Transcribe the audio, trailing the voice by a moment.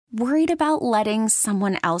Worried about letting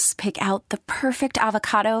someone else pick out the perfect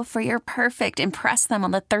avocado for your perfect impress them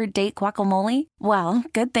on the third date guacamole? Well,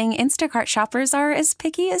 good thing Instacart shoppers are as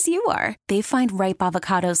picky as you are. They find ripe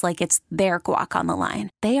avocados like it's their guac on the line.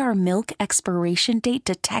 They are milk expiration date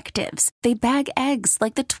detectives. They bag eggs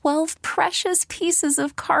like the 12 precious pieces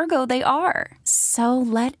of cargo they are. So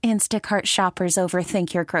let Instacart shoppers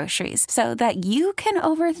overthink your groceries so that you can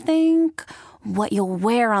overthink what you'll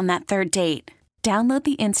wear on that third date. Download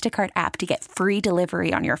the Instacart app to get free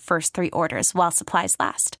delivery on your first 3 orders while supplies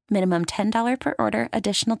last. Minimum $10 per order.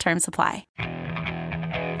 Additional terms apply.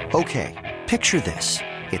 Okay, picture this.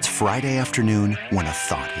 It's Friday afternoon when a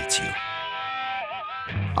thought hits you.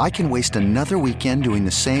 I can waste another weekend doing the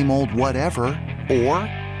same old whatever, or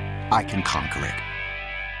I can conquer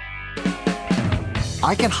it.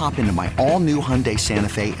 I can hop into my all-new Hyundai Santa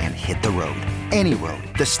Fe and hit the road. Any road.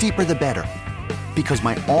 The steeper, the better. Because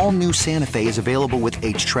my all-new Santa Fe is available with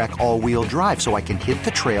H-Track all-wheel drive, so I can hit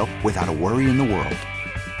the trail without a worry in the world.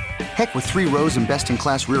 Heck, with 3 rows and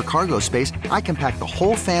best-in-class rear cargo space, I can pack the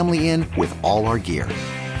whole family in with all our gear.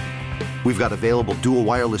 We've got available dual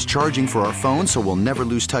wireless charging for our phones, so we'll never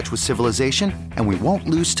lose touch with civilization, and we won't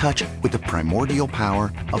lose touch with the primordial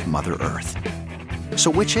power of Mother Earth.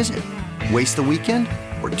 So which is it? Waste the weekend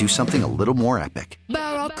or do something a little more epic?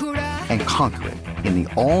 And conquer it in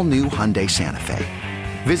the all-new Hyundai Santa Fe.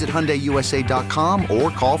 Visit HyundaiUSA.com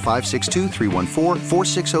or call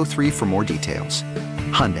 562-314-4603 for more details.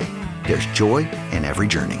 Hyundai, there's joy in every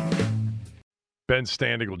journey. Ben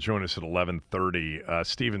Standig will join us at 11:30.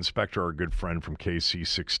 Steven Spector, our good friend from KC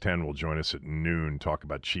 610, will join us at noon, talk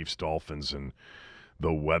about Chiefs-Dolphins and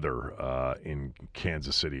the weather in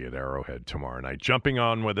Kansas City at Arrowhead tomorrow night. Jumping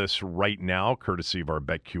on with us right now, courtesy of our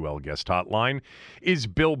BetQL guest hotline, is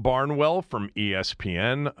Bill Barnwell from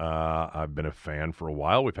ESPN. I've been a fan for a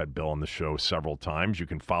while. We've had Bill on the show several times. You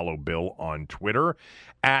can follow Bill on Twitter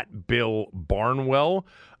at Bill Barnwell.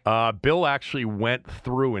 Bill actually went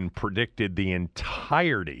through and predicted the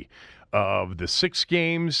entirety of the 6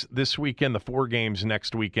 games this weekend, the 4 games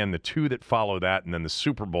next weekend, the 2 that follow that, and then the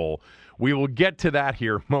Super Bowl. We will get to that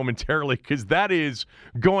here momentarily because that is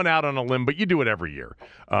going out on a limb, but you do it every year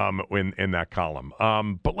in that column.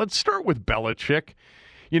 But let's start with Belichick.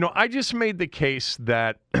 You know, I just made the case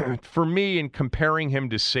that for me, in comparing him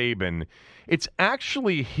to Saban, it's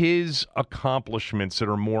actually his accomplishments that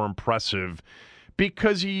are more impressive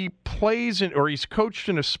because he plays or he's coached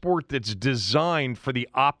in a sport that's designed for the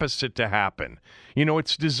opposite to happen. You know,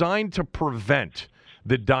 it's designed to prevent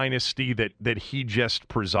the dynasty that he just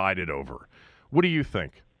presided over. What do you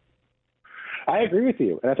think? I agree with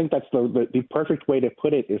you. And I think that's the perfect way to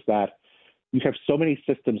put it is that you have so many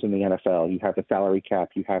systems in the NFL. You have the salary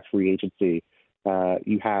cap, you have free agency,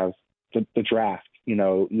 you have the draft, you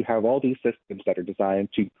know, you have all these systems that are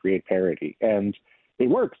designed to create parity. And it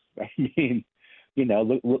works. I mean, you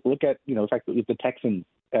know, look at, you know, the fact that the Texans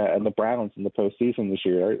and the Browns in the postseason this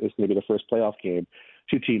year is going to be the first playoff game.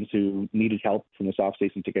 2 teams who needed help from this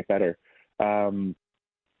offseason to get better. But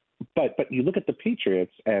you look at the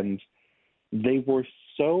Patriots, and they were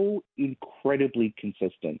so incredibly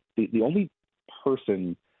consistent. The only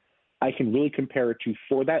person I can really compare it to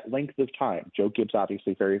for that length of time, Joe Gibbs,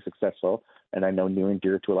 obviously very successful, and I know near and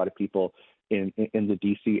dear to a lot of people in the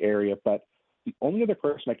D.C. area, but the only other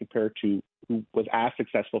person I compare it to who was as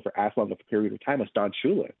successful for as long of a period of time was Don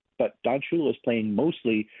Shula. But Don Shula is playing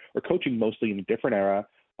mostly or coaching mostly in a different era.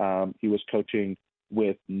 He was coaching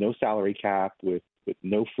with no salary cap, with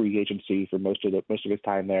no free agency for most of his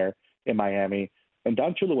time there in Miami. And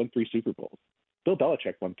Don Shula won 3 Super Bowls. Bill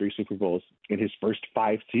Belichick won 3 Super Bowls in his first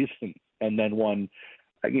 5 seasons, and then won,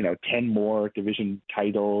 10 more division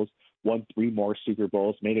titles, won 3 more Super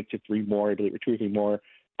Bowls, made it to 3 more, I believe, or 2 or 3 more,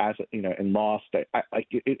 and lost.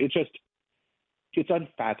 It's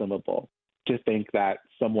unfathomable to think that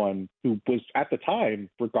someone who was at the time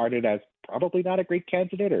regarded as probably not a great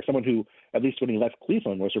candidate, or someone who, at least when he left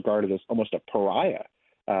Cleveland, was regarded as almost a pariah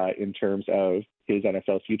in terms of his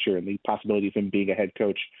NFL future and the possibility of him being a head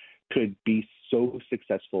coach, could be so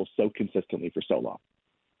successful so consistently for so long.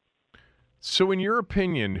 So in your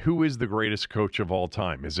opinion, who is the greatest coach of all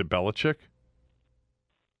time? Is it Belichick?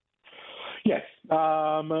 Yes.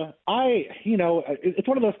 It's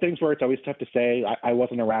one of those things where it's always tough to say. I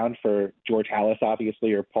wasn't around for George Halas,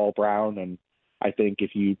 obviously, or Paul Brown. And I think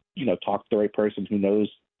if you talk to the right person who knows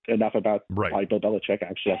enough about why Bill Belichick,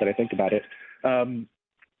 actually, now that I think about it, I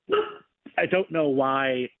don't know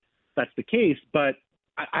why that's the case, but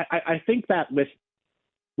I think that with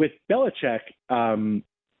Belichick,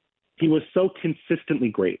 he was so consistently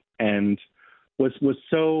great and was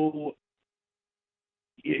so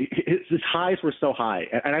his highs were so high.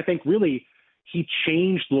 And I think really he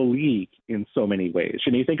changed the league in so many ways.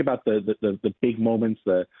 You think about the big moments,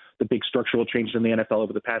 the big structural changes in the NFL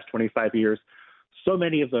over the past 25 years. So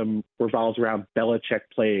many of them revolves around Belichick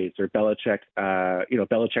plays or Belichick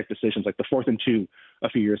decisions, like the 4th and 2 a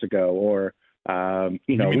few years ago, or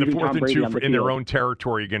you mean the 4th and 2 in their own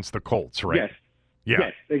territory against the Colts, right? Yes. Yeah.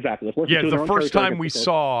 Yes, exactly. The first time we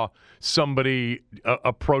saw somebody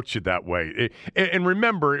approach it that way. And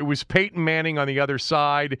remember, it was Peyton Manning on the other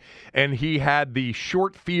side, and he had the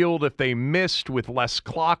short field if they missed with less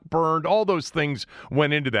clock burned. All those things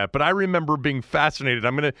went into that. But I remember being fascinated.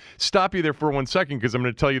 I'm going to stop you there for 1 second because I'm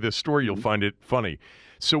going to tell you this story. You'll find it funny.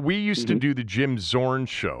 So we used to do the Jim Zorn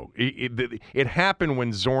show. It happened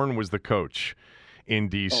when Zorn was the coach in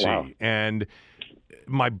D.C. Oh, wow. And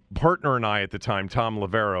my partner and I at the time, Tom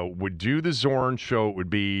Lavero, would do the Zorn show. It would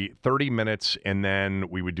be 30 minutes, and then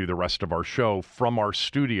we would do the rest of our show from our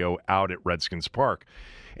studio out at Redskins Park.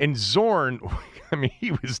 And Zorn, I mean,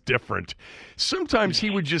 he was different. Sometimes he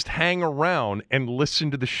would just hang around and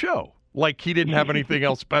listen to the show like he didn't have anything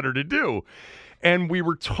else better to do. And we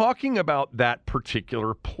were talking about that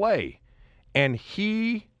particular play, and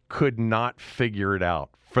he could not figure it out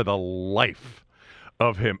for the life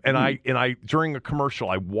of him. And I during a commercial,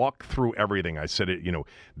 I walked through everything. I said,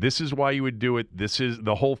 this is why you would do it. This is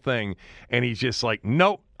the whole thing. And he's just like,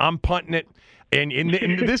 nope, I'm punting it. And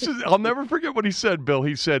this is, I'll never forget what he said, Bill.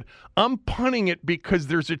 He said, I'm punting it because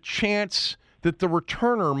there's a chance that the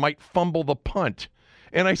returner might fumble the punt.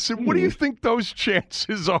 And I said, what do you think those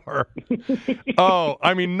chances are? Oh,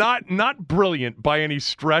 I mean, not brilliant by any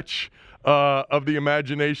stretch of the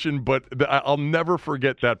imagination, but I'll never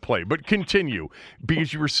forget that play. But continue,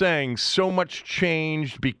 because you were saying so much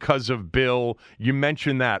changed because of Bill. You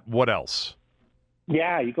mentioned that. What else?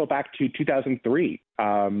 Yeah, you go back to 2003,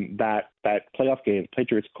 that playoff game,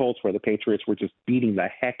 Patriots-Colts, where the Patriots were just beating the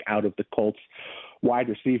heck out of the Colts wide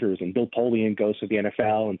receivers, and Bill Polian goes to the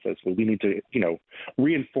NFL and says, well, we need to,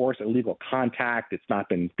 reinforce illegal contact. It's not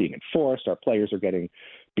been being enforced. Our players are getting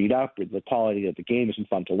beat up. The quality of the game isn't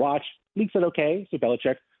fun to watch. League said, okay. So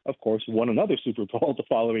Belichick, of course, won another Super Bowl the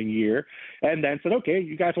following year, and then said, okay,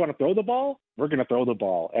 you guys want to throw the ball? We're going to throw the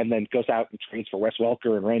ball. And then goes out and trains for Wes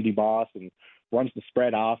Welker and Randy Moss and runs the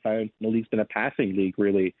spread offense. The league's been a passing league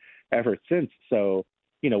really ever since. So,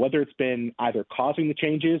 whether it's been either causing the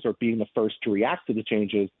changes or being the first to react to the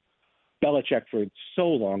changes, Belichick for so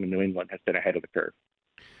long in New England has been ahead of the curve.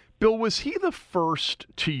 Bill, was he the first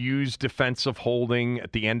to use defensive holding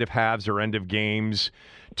at the end of halves or end of games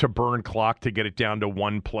to burn clock to get it down to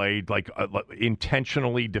one play, like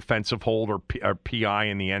intentionally defensive hold or PI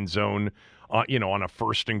in the end zone, on a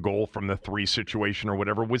 1st and goal from the 3 situation or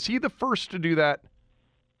whatever? Was he the first to do that?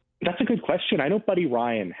 That's a good question. I know Buddy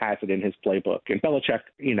Ryan has it in his playbook, and Belichick,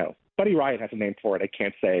 Buddy Ryan has a name for it. I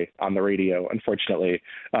can't say on the radio, unfortunately.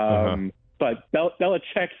 But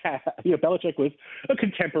Belichick was a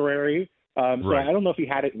contemporary. So right. I don't know if he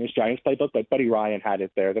had it in his Giants playbook, but Buddy Ryan had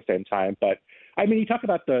it there at the same time. But I mean, you talk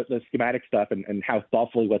about the schematic stuff and how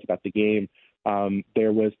thoughtful he was about the game.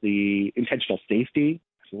 There was the intentional safety.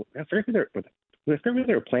 So I forget who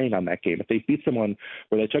they were playing on that game. If they beat someone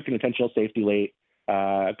where they took an intentional safety late,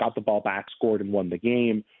 got the ball back, scored, and won the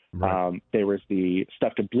game. Right. There was the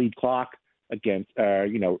stuff to bleed clock against, a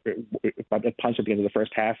punch at the end of the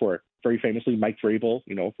first half where very famously Mike Vrabel,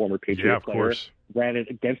 former Patriot player, course. ran it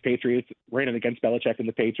against Belichick and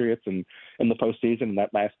the Patriots and in the postseason in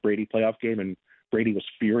that last Brady playoff game. And Brady was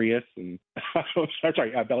furious. And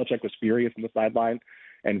Belichick was furious on the sideline.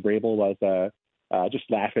 And Vrabel was just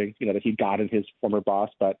laughing, that he'd gotten his former boss.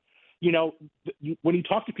 But, when you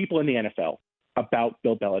talk to people in the NFL about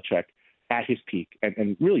Bill Belichick at his peak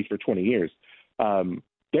and really for 20 years,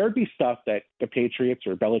 there would be stuff that the Patriots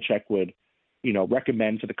or Belichick would,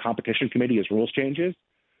 recommend to the competition committee as rules changes,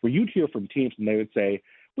 where you'd hear from teams and they would say,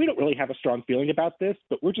 we don't really have a strong feeling about this,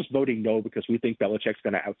 but we're just voting no because we think Belichick's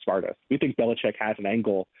going to outsmart us. We think Belichick has an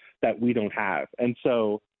angle that we don't have. And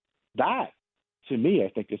so that, to me, I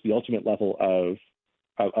think is the ultimate level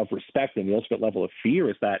of respect and the ultimate level of fear,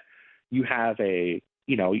 is that you have the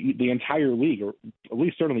entire league, or at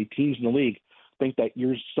least certainly teams in the league, think that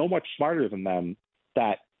you're so much smarter than them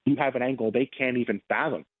that you have an angle they can't even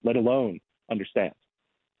fathom, let alone understand.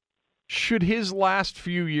 Should his last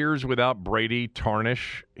few years without Brady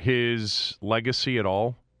tarnish his legacy at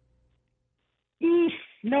all?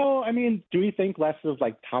 No, I mean, do we think less of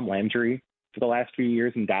like Tom Landry for the last few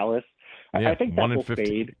years in Dallas? Yeah, I think that will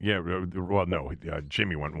fade. Yeah, well, no,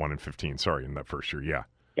 Jimmy went 1-15. Sorry, in that first year. Yeah.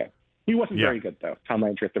 He wasn't very good, though, Tom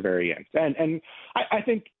Landry at the very end. And I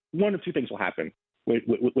think one of two things will happen.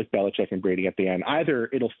 with Belichick and Brady at the end. Either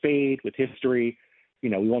it'll fade with history, we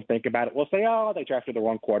won't think about it. We'll say, oh, they drafted the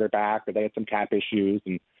wrong quarterback, or they had some cap issues,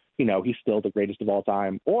 and he's still the greatest of all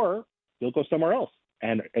time. Or he'll go somewhere else,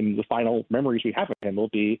 and the final memories we have of him will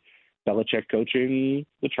be Belichick coaching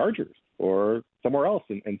the Chargers or somewhere else,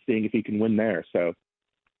 and seeing if he can win there. So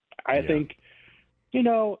I think,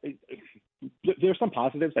 there's some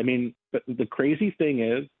positives. I mean, the crazy thing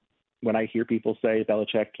is when I hear people say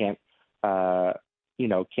Belichick can't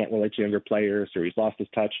relate to younger players, or he's lost his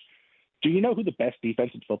touch. Do you know who the best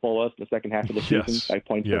defense in football was in the second half of the season? Yes. By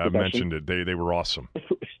points I per possession? mentioned it. They were awesome.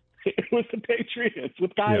 It was the Patriots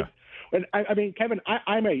with guys. Yeah. And I mean, Kevin,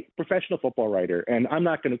 I'm a professional football writer, and I'm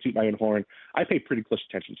not going to toot my own horn. I pay pretty close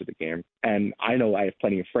attention to the game, and I know I have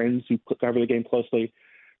plenty of friends who cover the game closely.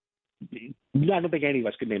 I don't think any of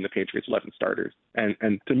us could name the Patriots 11 starters.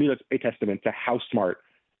 And to me, that's a testament to how smart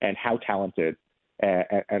and how talented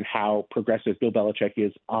and how progressive Bill Belichick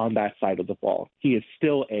is on that side of the ball. He is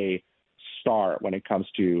still a star when it comes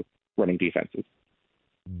to running defenses.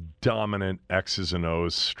 Dominant X's and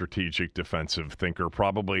O's strategic defensive thinker,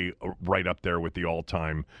 probably right up there with the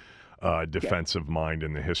all-time defensive mind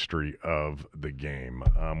in the history of the game.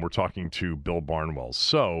 We're talking to Bill Barnwell.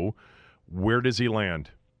 So where does he land?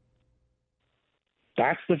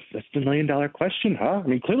 That's the million-dollar question, huh? I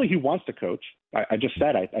mean, clearly he wants to coach. I just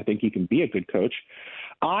said I think he can be a good coach.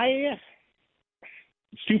 It's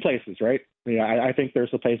two places, right? I think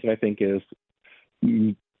there's a place that I think is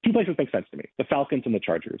two places make sense to me: the Falcons and the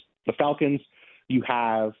Chargers. The Falcons, you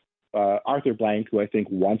have Arthur Blank, who I think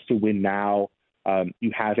wants to win now.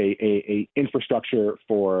 You have a infrastructure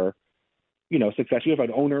for success. You have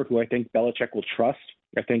an owner who I think Belichick will trust.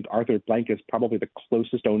 I think Arthur Blank is probably the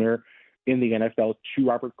closest owner in the NFL to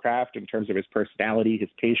Robert Kraft in terms of his personality, his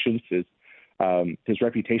patience, his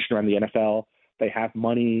reputation around the NFL. They have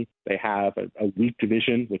money. They have a weak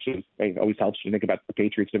division, which always helps you think about the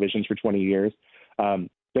Patriots divisions for 20 years.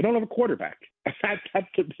 They don't have a quarterback. That's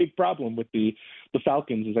the big problem with the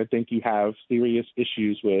Falcons. Is I think you have serious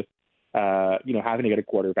issues with having to get a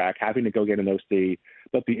quarterback, having to go get an OC,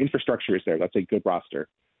 but the infrastructure is there. That's a good roster.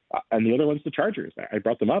 And the other one's the Chargers. I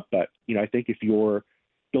brought them up, but I think if you're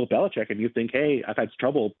Bill Belichick and you think, hey, I've had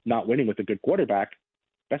trouble not winning with a good quarterback,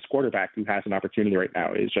 best quarterback who has an opportunity right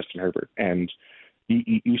now is Justin Herbert. And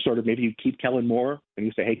you sort of, maybe you keep Kellen Moore and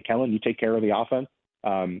you say, hey, Kellen, you take care of the offense.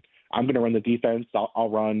 I'm going to run the defense. I'll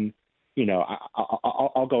run,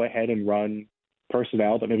 I'll go ahead and run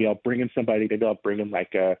personnel, but maybe I'll bring in somebody. Maybe I'll bring in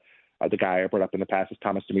like the guy I brought up in the past is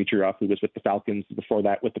Thomas Dimitroff, who was with the Falcons before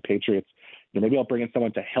that with the Patriots. Maybe I'll bring in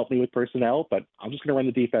someone to help me with personnel, but I'm just going to run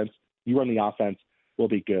the defense. You run the offense. We'll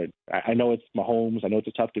be good. I know it's Mahomes. I know it's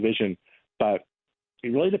a tough division, but it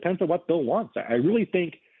really depends on what Bill wants. I really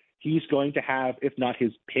think he's going to have, if not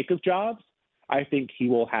his pick of jobs, I think he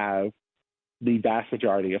will have the vast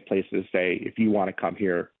majority of places say, if you want to come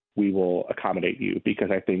here, we will accommodate you, because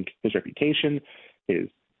I think his reputation, his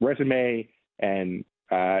resume, and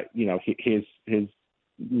his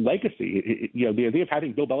legacy, the idea of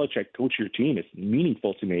having Bill Belichick coach your team is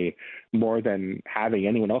meaningful to me more than having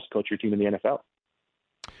anyone else coach your team in the NFL.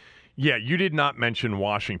 Yeah, you did not mention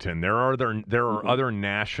Washington. There are other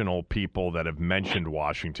national people that have mentioned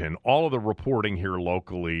Washington. All of the reporting here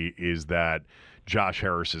locally is that Josh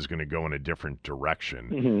Harris is going to go in a different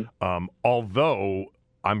direction. Mm-hmm. Although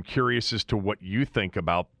I'm curious as to what you think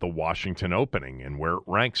about the Washington opening and where it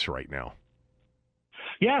ranks right now.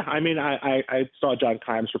 Yeah, I mean, I saw John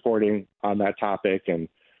Kimes reporting on that topic, and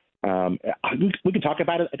we can talk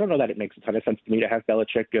about it. I don't know that it makes a ton of sense to me to have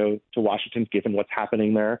Belichick go to Washington, given what's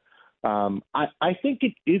happening there. I think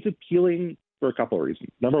it is appealing for a couple of reasons.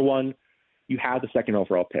 Number one, you have the second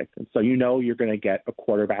overall pick, and so you're going to get a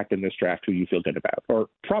quarterback in this draft who you feel good about, or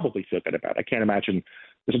probably feel good about. I can't imagine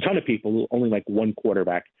there's a ton of people who only like one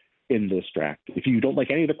quarterback in this draft. If you don't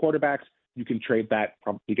like any of the quarterbacks, you can trade that,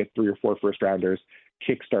 probably get 3 or 4 first-rounders,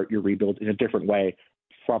 kickstart your rebuild in a different way,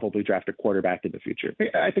 probably draft a quarterback in the future.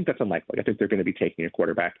 I think that's unlikely. I think they're going to be taking a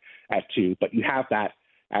quarterback at 2, but you have that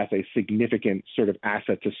as a significant sort of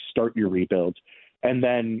asset to start your rebuild. And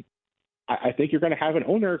then I think you're going to have an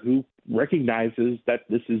owner who recognizes that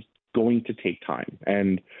this is going to take time.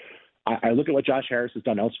 And I look at what Josh Harris has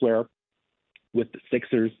done elsewhere with the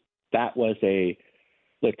Sixers. That was the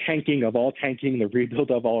tanking of all tanking, the rebuild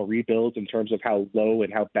of all rebuilds in terms of how low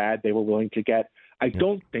and how bad they were willing to get. I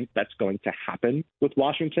don't think that's going to happen with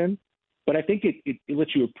Washington, but I think it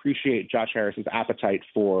lets you appreciate Josh Harris's appetite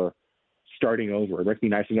for starting over and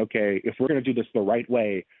recognizing, okay, if we're going to do this the right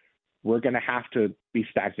way, we're going to have to be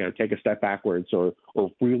stagnant or take a step backwards or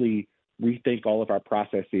really rethink all of our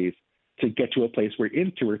processes to get to a place where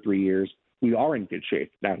in 2 or 3 years, we are in good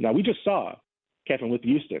shape. Now we just saw, Kevin, with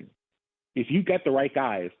Houston, if you get the right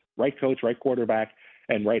guys, right coach, right quarterback,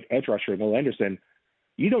 and right edge rusher, Will Anderson,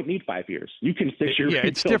 you don't need 5 years. You can fix your Yeah,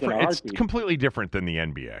 it's different. It's completely different than the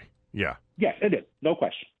NBA. Yeah. Yes, it is. No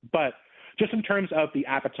question. But just in terms of the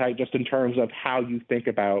appetite, just in terms of how you think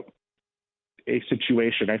about a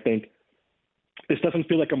situation, I think this doesn't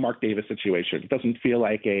feel like a Mark Davis situation. It doesn't feel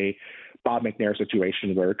like a Bob McNair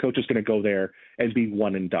situation where a coach is going to go there and be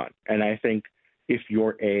one and done. And I think if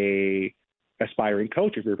you're a aspiring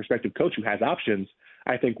coach, if you're a prospective coach who has options,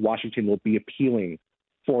 I think Washington will be appealing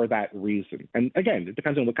for that reason. And again, it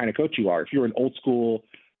depends on what kind of coach you are. If you're an old school,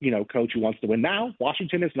 coach who wants to win now,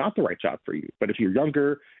 Washington is not the right job for you. But if you're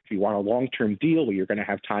younger, if you want a long-term deal where you're going to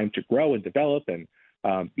have time to grow and develop and,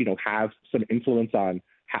 have some influence on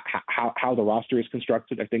how the roster is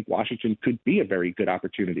constructed, I think Washington could be a very good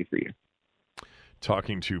opportunity for you.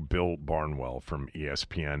 Talking to Bill Barnwell from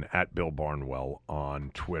ESPN, at Bill Barnwell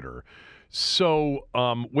on Twitter. So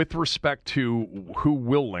with respect to who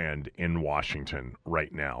will land in Washington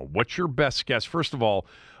right now, what's your best guess? First of all,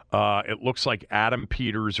 it looks like Adam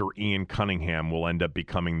Peters or Ian Cunningham will end up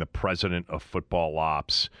becoming the president of football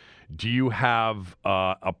ops. Do you have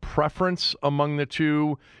a preference among the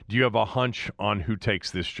two? Do you have a hunch on who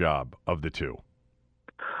takes this job of the two?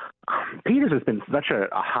 Peters has been such a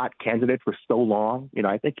hot candidate for so long.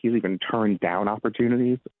 I think he's even turned down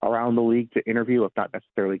opportunities around the league to interview, if not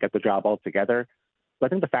necessarily get the job altogether. But I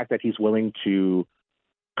think the fact that he's willing to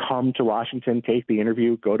come to Washington, take the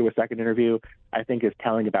interview, go to a second interview, I think is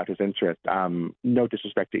telling about his interest. No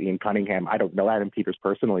disrespect to Ian Cunningham. I don't know Adam Peters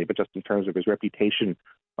personally, but just in terms of his reputation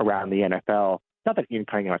around the NFL, not that Ian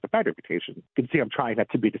Cunningham has a bad reputation. You can see I'm trying not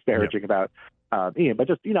to be disparaging about Ian, but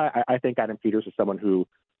just, I think Adam Peters is someone who,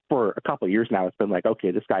 for a couple of years now, it's been like,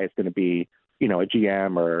 okay, this guy is going to be, a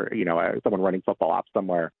GM or, someone running football ops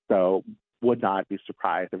somewhere. So would not be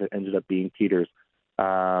surprised if it ended up being Peters.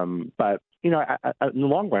 But, in the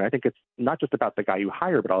long run, I think it's not just about the guy you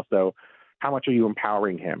hire, but also how much are you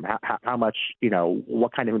empowering him? How much,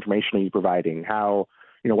 what kind of information are you providing? How,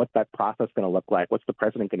 what's that process going to look like? What's the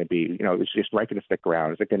president going to be? Is just right going to stick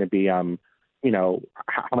around? Is it going to be, how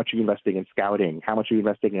much are you investing in scouting? How much are you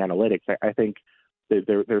investing in analytics? I think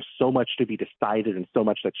there's so much to be decided and so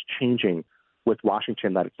much that's changing with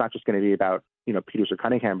Washington that it's not just going to be about, Peters or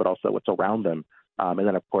Cunningham, but also what's around them. And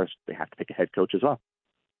then, of course, they have to pick a head coach as well.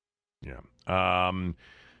 Yeah.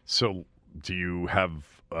 So do you have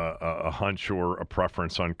a hunch or a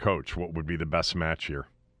preference on coach? What would be the best match here?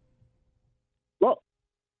 Well,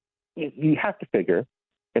 you have to figure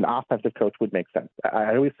an offensive coach would make sense.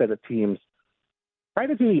 I always say that teams try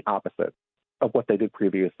to do the opposite of what they did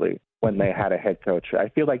previously when they had a head coach. I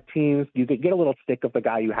feel like teams, you get a little stick of the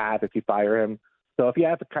guy you have if you fire him. So if you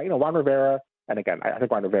have, Ron Rivera, and again, I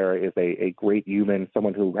think Ron Rivera is a great human,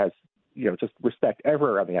 someone who has, just respect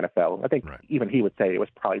everywhere around the NFL. I think even he would say it was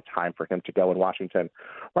probably time for him to go in Washington.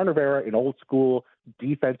 Ron Rivera, an old school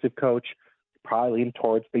defensive coach, probably lean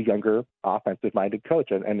towards a younger offensive-minded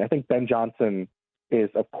coach. And I think Ben Johnson is,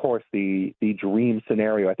 of course, the dream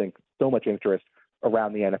scenario. I think so much interest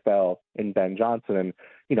around the NFL in Ben Johnson. And,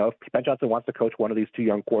 if Ben Johnson wants to coach one of these two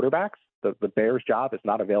young quarterbacks, the Bears job is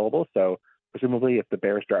not available. So presumably if the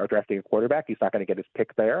Bears are drafting a quarterback, he's not going to get his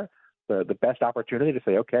pick there. The best opportunity to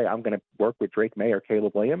say, okay, I'm going to work with Drake May or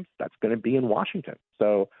Caleb Williams, that's going to be in Washington.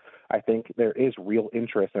 So I think there is real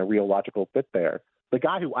interest and a real logical fit there. The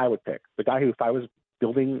guy who I would pick, the guy who, if I was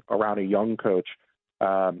building around a young coach,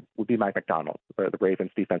 would be Mike Macdonald, the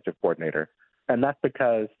Ravens defensive coordinator. And that's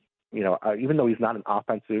because, even though he's not an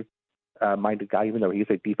offensive minded guy, even though he's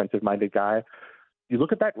a defensive minded guy, you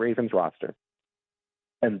look at that Ravens roster,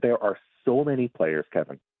 and there are so many players,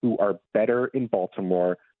 Kevin, who are better in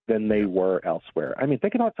Baltimore than they were elsewhere. I mean,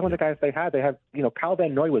 think about some of the guys they had. They have, Kyle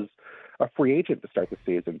Van Noy was a free agent to start the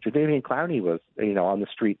season. Jadeveon Clowney was, on the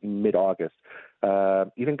street in mid-August.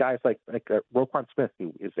 Even guys like Roquan Smith,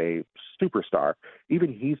 who is a superstar,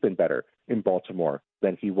 even he's been better in Baltimore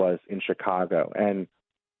than he was in Chicago. And,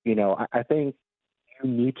 I think you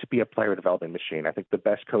need to be a player development machine. I think the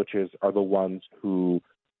best coaches are the ones who,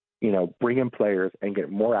 bring in players and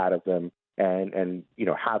get more out of them and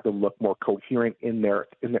have them look more coherent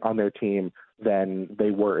on their team than they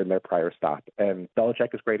were in their prior stop. And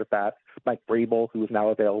Belichick is great at that. Mike Vrabel, who is now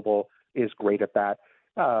available, is great at that.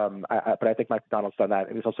 But I think Mike Macdonald's done that,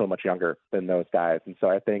 and he's also much younger than those guys. And so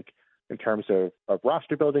I think in terms of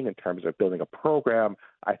roster building, in terms of building a program,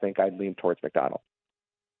 I think I'd lean towards Macdonald.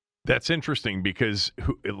 That's interesting because,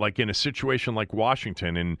 like in a situation like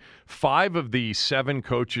Washington, and 5 of the 7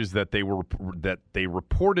 coaches that they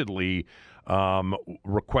reportedly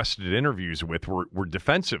requested interviews with were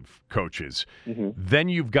defensive coaches. Mm-hmm. Then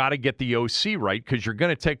you've got to get the OC right because you're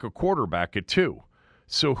going to take a quarterback at 2.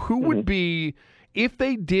 So who would be, if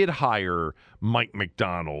they did hire Mike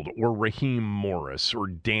McDonald or Raheem Morris or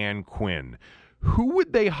Dan Quinn, who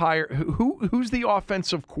would they hire? Who's the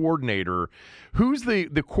offensive coordinator? Who's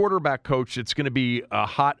the quarterback coach that's going to be a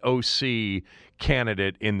hot OC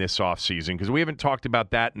candidate in this offseason? Because we haven't talked about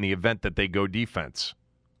that in the event that they go defense.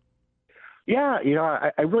 Yeah,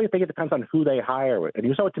 I really think it depends on who they hire. And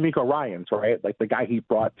you saw with D'Amico Ryans, right? Like the guy he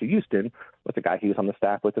brought to Houston was the guy he was on the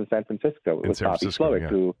staff with in San Francisco. It was Bobby Slowick,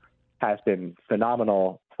 who has been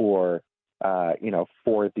phenomenal for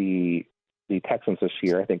the Texans this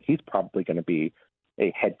year. I think he's probably going to be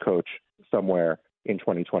a head coach somewhere in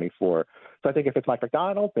 2024. So I think if it's Mike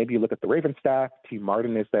McDonald, maybe you look at the Ravens staff. T.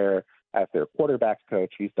 Martin is there as their quarterbacks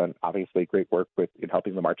coach. He's done obviously great work in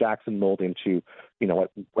helping Lamar Jackson mold into,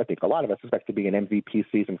 what I think a lot of us expect to be an MVP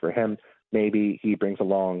season for him. Maybe he brings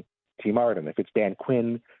along T. Martin. If it's Dan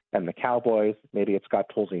Quinn and the Cowboys, maybe it's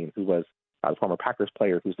Scott Tolzien, who was a former Packers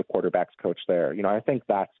player, who's the quarterbacks coach there. I think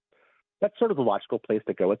that's sort of the logical place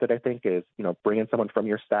to go with it, I think, is, bring in someone from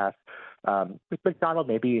your staff. With McDonald,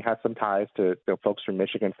 maybe he has some ties to folks from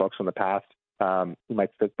Michigan, folks from the past who might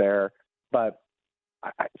fit there. But,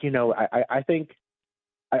 I think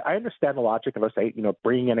I understand the logic of, say,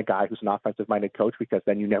 bringing in a guy who's an offensive-minded coach, because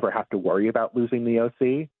then you never have to worry about losing the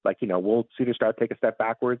OC. Like, will Cedar Stroud take a step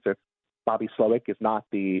backwards if Bobby Slowick is not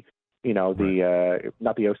the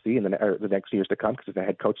not the OC in the next years to come because he's a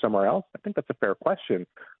head coach somewhere else? I think that's a fair question.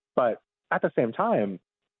 But at the same time,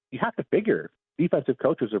 you have to figure defensive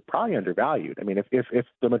coaches are probably undervalued. I mean, if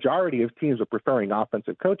the majority of teams are preferring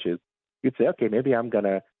offensive coaches, you'd say, okay, maybe I'm going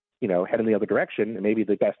to, head in the other direction, and maybe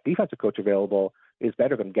the best defensive coach available is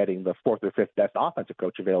better than getting the 4th or 5th best offensive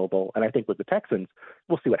coach available. And I think with the Texans,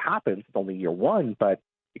 we'll see what happens. It's only year 1, but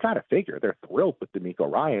you got to figure they're thrilled with D'Amico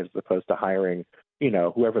Ryans as opposed to hiring,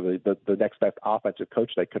 whoever the next best offensive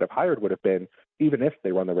coach they could have hired would have been, even if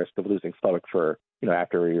they run the risk of losing Slowick for,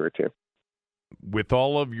 after a year or 2. With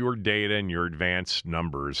all of your data and your advanced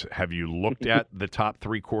numbers, have you looked at the top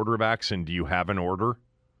 3 quarterbacks, and do you have an order?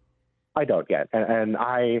 I don't yet, and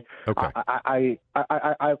I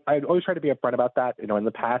always try to be upfront about that. In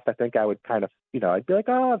the past, I think I would kind of, I'd be like,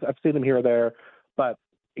 oh, I've seen them here or there, but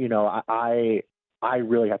I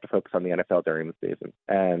really have to focus on the NFL during the season,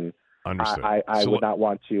 and I would not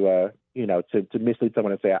want to to mislead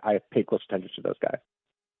someone and say I pay close attention to those guys.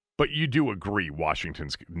 But you do agree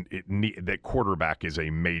Washington's that quarterback is a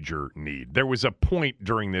major need. There was a point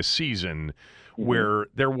during this season where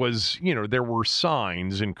there were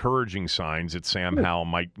signs, encouraging signs that Sam Howell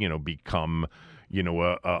might, become,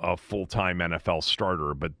 a full-time NFL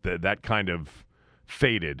starter, but that kind of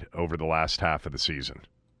faded over the last half of the season.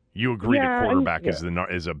 You agree that quarterback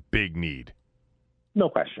is a big need. No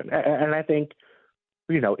question. And I think,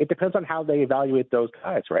 it depends on how they evaluate those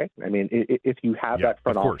guys, right? I mean, if you have that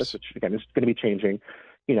front office, which again is going to be changing,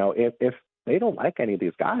 if they don't like any of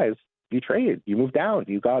these guys, you trade, you move down,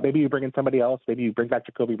 maybe you bring in somebody else, maybe you bring back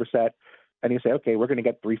Jacoby Brissett, and you say, okay, we're going to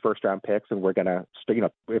get 3 first-round picks, and we're going to,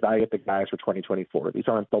 evaluate the guys for 2024. These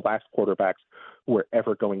aren't the last quarterbacks who are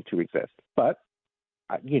ever going to exist. But,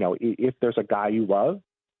 if there's a guy you love,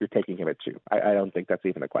 you're taking him at 2. I don't think that's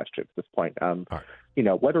even a question at this point. Right.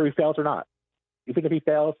 Whether he fails or not. Even if he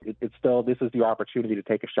fails, it's still, this is your opportunity to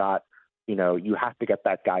take a shot. You have to get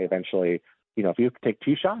that guy eventually. If you take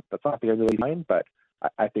 2 shots, that's not the end of the line, but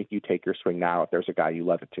I think you take your swing now if there's a guy you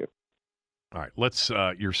love it to. All right, let's.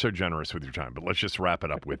 You're so generous with your time, but let's just wrap it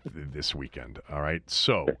up with this weekend. All right,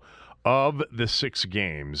 so of the 6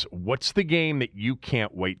 games, what's the game that you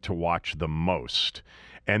can't wait to watch the most?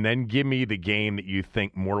 And then give me the game that you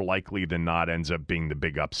think more likely than not ends up being the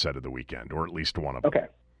big upset of the weekend, or at least one of them. Okay.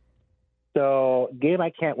 So game I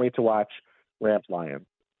can't wait to watch, Rams-Lions,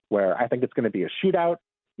 where I think it's going to be a shootout.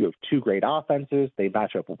 You have 2 great offenses. They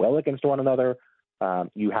match up well against one another.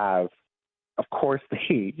 You have, of course,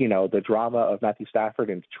 the drama of Matthew Stafford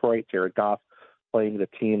in Detroit, Jared Goff playing the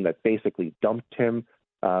team that basically dumped him.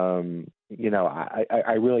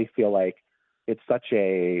 I really feel like it's such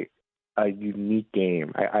a unique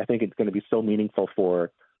game. I think it's going to be so meaningful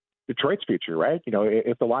for Detroit's future, right?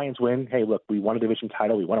 If the Lions win, hey, look, we won a division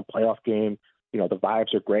title, we won a playoff game, the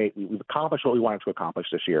vibes are great. We've accomplished what we wanted to accomplish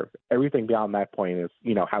this year. Everything beyond that point is,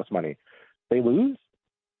 house money. They lose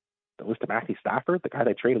to Matthew Stafford, the guy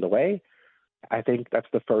they traded away. I think that's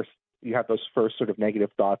you have those first sort of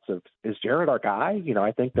negative thoughts of, is Jared our guy?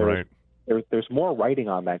 I think there's there's more writing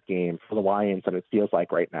on that game for the Lions than it feels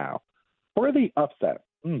like right now. For the upset,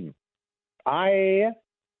 I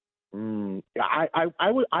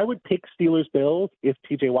would pick Steelers Bills if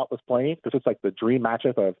TJ Watt was playing, because it's like the dream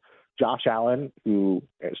matchup of Josh Allen, who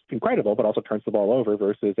is incredible but also turns the ball over,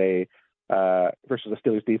 versus a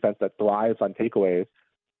Steelers defense that thrives on takeaways.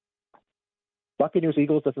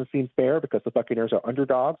 Buccaneers-Eagles doesn't seem fair because the Buccaneers are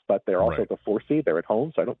underdogs, but they're also the 4th seed. They're at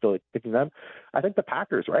home, so I don't feel like picking them. I think the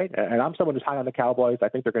Packers, right? And I'm someone who's high on the Cowboys. I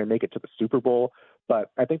think they're going to make it to the Super Bowl, but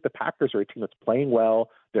I think the Packers are a team that's playing well.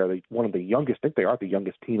 They're one of the youngest. I think they are the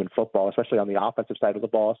youngest team in football, especially on the offensive side of the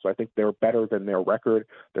ball. So I think they're better than their record.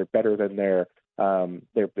 They're better than their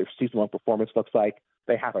season 1 performance looks like.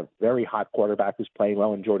 They have a very hot quarterback who's playing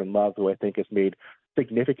well in Jordan Love, who I think has made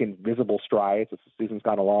significant visible strides as the season's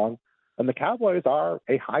gone along. And the Cowboys are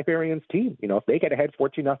a high variance team. If they get ahead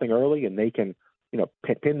 14-0 early and they can,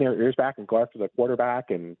 pin their ears back and go after the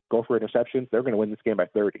quarterback and go for interceptions, they're going to win this game by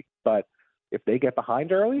 30. But if they get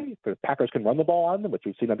behind early, the Packers can run the ball on them, which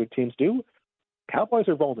we've seen other teams do. Cowboys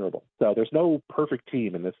are vulnerable. So there's no perfect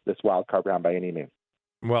team in this wild card round by any means.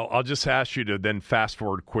 Well, I'll just ask you to then fast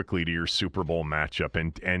forward quickly to your Super Bowl matchup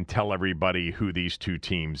and tell everybody who these two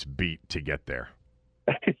teams beat to get there.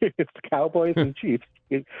 It's the Cowboys and Chiefs.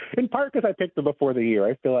 In part because I picked them before the year.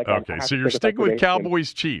 I feel like okay, so you're sticking with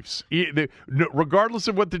Cowboys Chiefs, regardless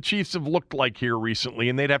of what the Chiefs have looked like here recently,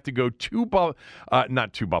 and they'd have to go to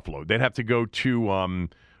not to Buffalo. They'd have to go to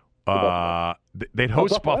they'd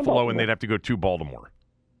host Buffalo, and they'd have to go to Baltimore.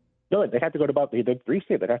 No, they have to go to Buffalo. They're 3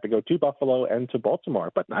 seed. They'd have to go to Buffalo and to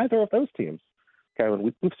Baltimore, but neither of those teams, Kevin,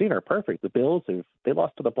 we've seen are perfect. The Bills they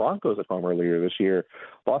lost to the Broncos at home earlier this year,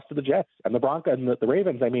 lost to the Jets, and the Broncos and the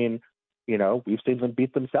Ravens. I mean, we've seen them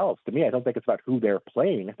beat themselves. To me, I don't think it's about who they're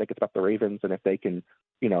playing. I think it's about the Ravens and if they can,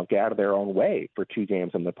 get out of their own way for 2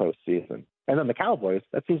 games in the postseason. And then the Cowboys,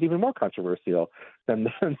 that seems even more controversial than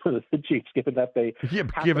the Chiefs, given that they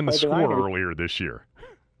given the score earlier this year.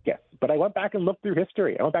 Yes, but I went back and looked through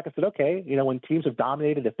history. I went back and said, okay, when teams have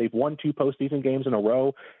dominated, if they've won 2 postseason games in a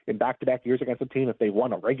row in back-to-back years against a team, if they've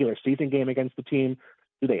won a regular season game against the team,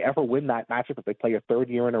 do they ever win that matchup if they play a 3rd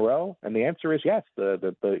year in a row? And the answer is yes.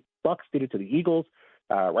 The Bucs did it to the Eagles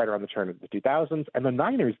right around the turn of the 2000s, and the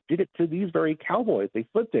Niners did it to these very Cowboys. They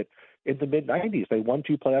flipped it in the mid-90s. They won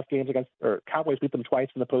 2 playoff games Cowboys beat them twice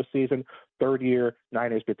in the postseason. 3rd year,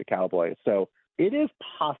 Niners beat the Cowboys. So it is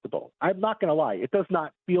possible. I'm not going to lie. It does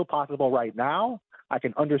not feel possible right now. I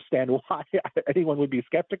can understand why anyone would be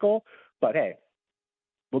skeptical, but hey,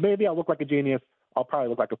 well, maybe I'll look like a genius. I'll probably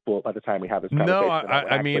look like a fool by the time we have this conversation. No,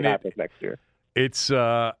 I mean, next year. It's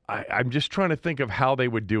I'm just trying to think of how they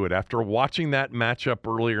would do it. After watching that matchup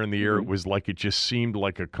earlier in the year, it was like it just seemed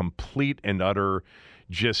like a complete and utter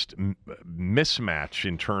just mismatch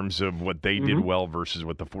in terms of what they did well versus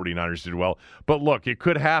what the 49ers did well. But look, it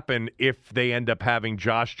could happen if they end up having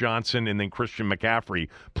Josh Johnson and then Christian McCaffrey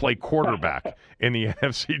play quarterback in the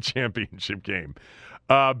NFC Championship game.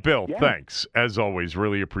 Bill, thanks. As always,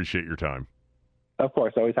 really appreciate your time. Of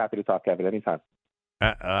course. Always happy to talk, Kevin. Anytime.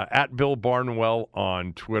 At Bill Barnwell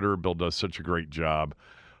on Twitter. Bill does such a great job.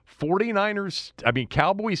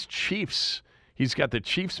 Cowboys, Chiefs. He's got the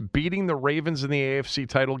Chiefs beating the Ravens in the AFC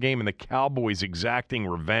title game and the Cowboys exacting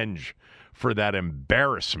revenge for that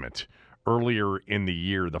embarrassment earlier in the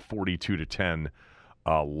year, the 42-10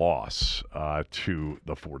 loss to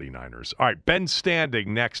the 49ers. All right, Ben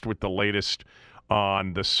Standing next with the latest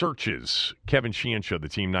on the searches. Kevin Sheehan Show, the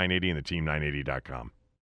Team 980 and the Team980.com.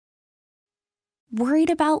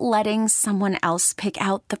 Worried about letting someone else pick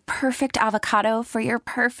out the perfect avocado for your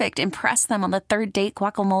perfect impress them on the 3rd date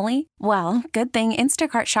guacamole? Well, good thing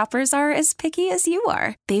Instacart shoppers are as picky as you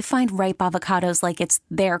are. They find ripe avocados like it's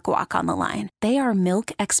their guac on the line. They are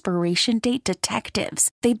milk expiration date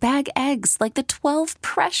detectives. They bag eggs like the 12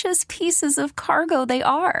 precious pieces of cargo they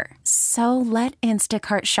are. So let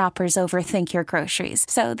Instacart shoppers overthink your groceries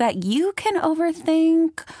so that you can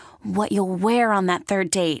overthink what you'll wear on that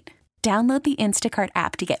 3rd date. Download the Instacart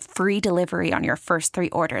app to get free delivery on your first 3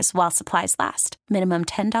 orders while supplies last. Minimum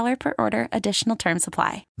 $10 per order. Additional terms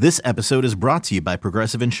apply. This episode is brought to you by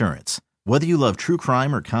Progressive Insurance. Whether you love true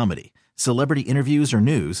crime or comedy, celebrity interviews or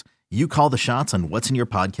news, you call the shots on what's in your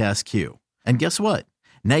podcast queue. And guess what?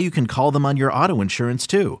 Now you can call them on your auto insurance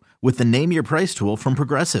too with the Name Your Price tool from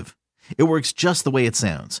Progressive. It works just the way it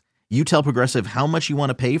sounds. You tell Progressive how much you want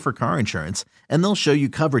to pay for car insurance, and they'll show you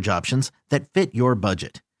coverage options that fit your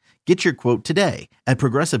budget. Get your quote today at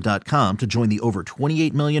Progressive.com to join the over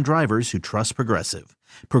 28 million drivers who trust Progressive.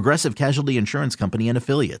 Progressive Casualty Insurance Company and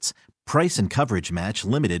Affiliates. Price and coverage match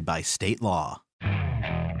limited by state law.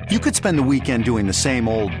 You could spend the weekend doing the same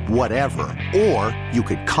old whatever, or you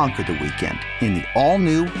could conquer the weekend in the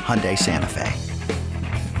all-new Hyundai Santa Fe.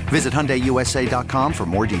 Visit HyundaiUSA.com for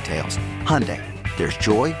more details. Hyundai, there's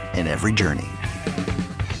joy in every journey.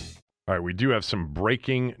 All right, we do have some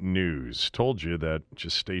breaking news. Told you that,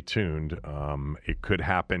 just stay tuned. It could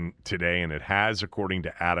happen today, and it has, according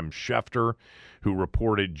to Adam Schefter, who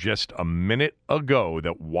reported just a minute ago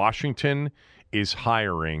that Washington is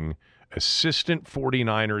hiring assistant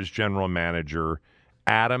 49ers general manager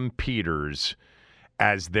Adam Peters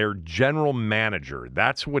as their general manager.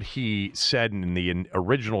 That's what he said in the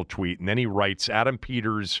original tweet, and then he writes, Adam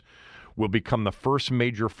Peters will become the first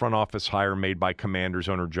major front office hire made by Commanders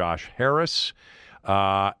owner Josh Harris.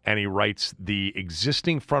 And he writes, the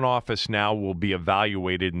existing front office now will be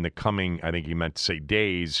evaluated in the coming, I think he meant to say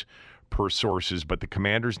days, per sources, but the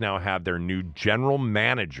Commanders now have their new general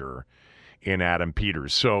manager in Adam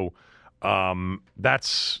Peters. So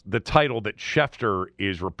that's the title that Schefter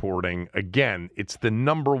is reporting. Again, it's the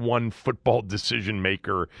number one football decision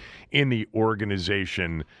maker in the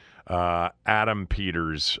organization. Adam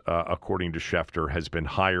Peters, according to Schefter, has been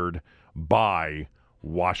hired by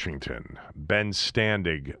Washington. Ben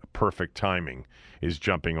Standig, perfect timing, is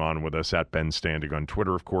jumping on with us at Ben Standig on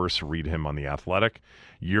Twitter, of course. Read him on The Athletic.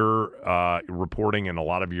 You're reporting, and a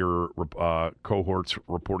lot of your cohorts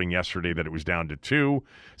reporting yesterday that it was down to 2.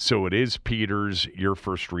 So it is Peters. Your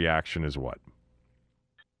first reaction is what?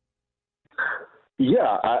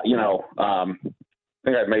 Yeah, I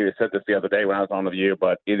think I maybe said this the other day when I was on The View,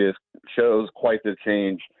 but it shows quite the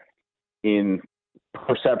change in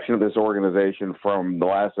perception of this organization from the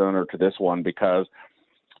last owner to this one, because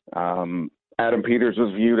Adam Peters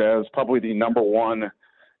was viewed as probably the number one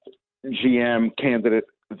GM candidate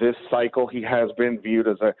this cycle. He has been viewed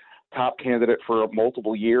as a top candidate for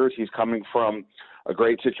multiple years. He's coming from a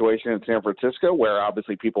great situation in San Francisco where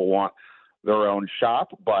obviously people want their own shop,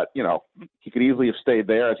 but, he could easily have stayed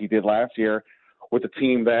there as he did last year with a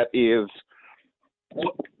team that is –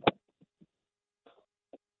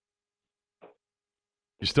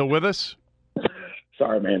 You still with us?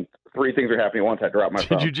 Sorry, man. 3 things are happening at once. I dropped my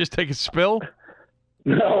phone. Did you just take a spill?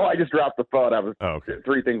 No, I just dropped the phone. Okay.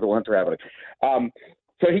 3 things at once are happening.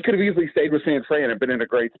 So he could have easily stayed with San Fran and been in a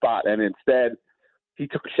great spot, and instead he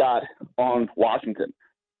took a shot on Washington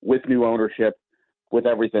with new ownership, with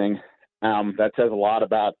everything. That says a lot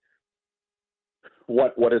about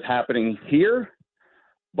what is happening here.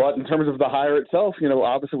 But in terms of the hire itself,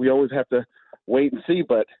 obviously we always have to wait and see.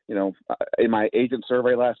 But, in my agent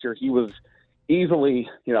survey last year, he was easily,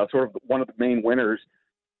 sort of one of the main winners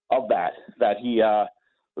of that he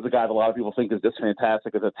was a guy that a lot of people think is just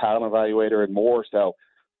fantastic as a talent evaluator and more. So,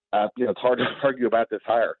 it's hard to argue about this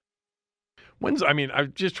hire.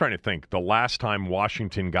 I'm just trying to think, the last time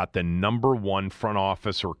Washington got the number one front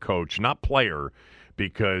office or coach, not player,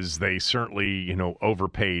 because they certainly,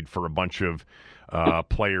 overpaid for a bunch of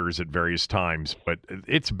players at various times. But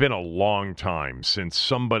it's been a long time since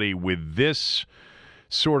somebody with this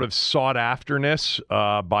sort of sought-afterness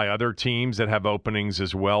by other teams that have openings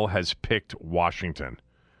as well has picked Washington.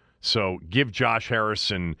 So give Josh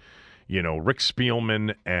Harrison, Rick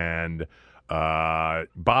Spielman and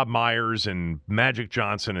Bob Myers and Magic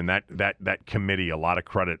Johnson and that committee a lot of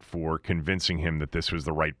credit for convincing him that this was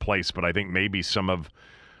the right place. But I think maybe some of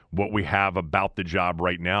what we have about the job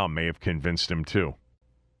right now may have convinced him too.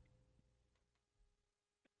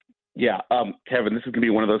 Yeah, Kevin, this is going to be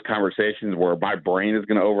one of those conversations where my brain is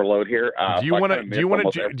going to overload here. Do you want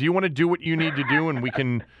to do what you need to do, and we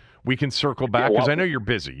can circle back, because I know you're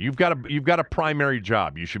busy. You've got a primary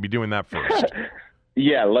job. You should be doing that first.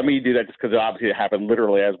 Yeah, let me do that just because obviously it happened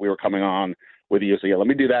literally as we were coming on with you. So, yeah, let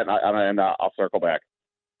me do that, and I'll circle back.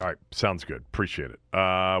 All right, sounds good. Appreciate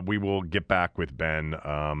it. We will get back with Ben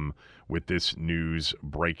with this news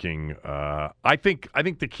breaking. I think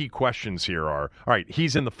the key questions here are, all right,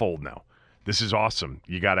 he's in the fold now. This is awesome.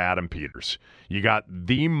 You got Adam Peters. You got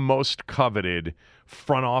the most coveted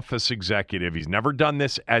front office executive. He's never done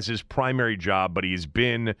this as his primary job, but he's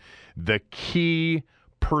been the key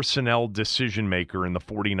personnel decision maker in the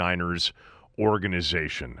 49ers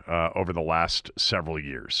organization over the last several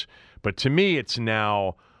years. But to me, it's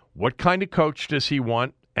now, what kind of coach does he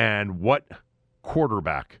want, and what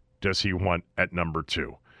quarterback does he want at number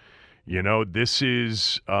 2? This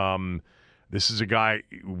is a guy,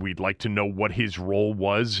 we'd like to know what his role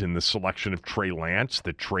was in the selection of Trey Lance,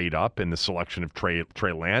 the trade up in the selection of Trey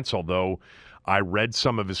Lance, although I read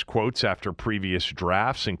some of his quotes after previous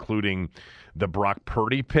drafts, including the Brock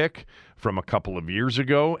Purdy pick from a couple of years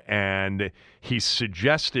ago, and he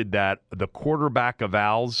suggested that the quarterback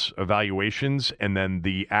evaluations and then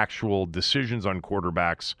the actual decisions on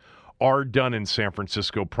quarterbacks are done in San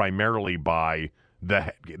Francisco primarily by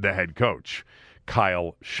the head coach,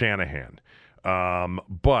 Kyle Shanahan.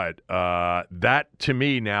 But that, to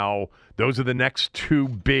me now, those are the next two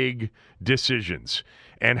big decisions.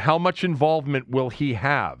 And how much involvement will he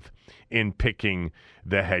have in picking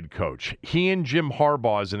the head coach? He and Jim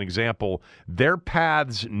Harbaugh, as an example, their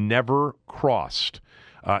paths never crossed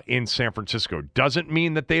in San Francisco. Doesn't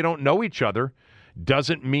mean that they don't know each other.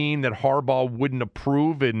 Doesn't mean that Harbaugh wouldn't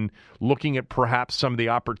approve in looking at perhaps some of the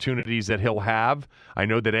opportunities that he'll have. I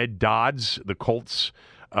know that Ed Dodds, the Colts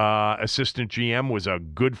assistant GM, was a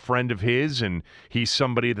good friend of his, and he's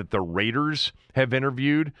somebody that the Raiders have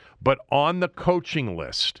interviewed. But on the coaching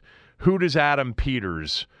list, who does Adam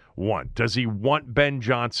Peters want? Does he want Ben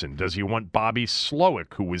Johnson? Does he want Bobby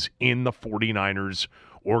Slowick, who was in the 49ers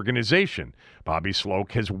organization? Bobby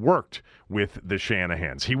Slowick has worked with the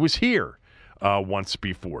Shanahans. He was here once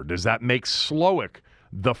before. Does that make Slowick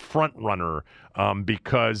the front runner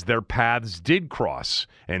because their paths did cross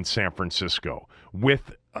in San Francisco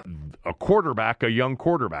with a quarterback, a young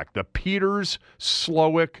quarterback? The Peters,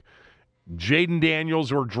 Slowick, Jaden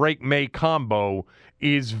Daniels, or Drake May combo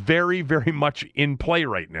is very, very much in play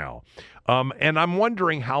right now. And I'm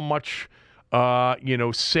wondering how much,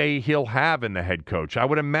 say he'll have in the head coach. I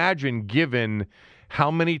would imagine, given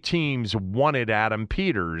how many teams wanted Adam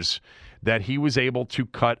Peters, that he was able to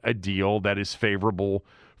cut a deal that is favorable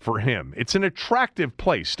for him. It's an attractive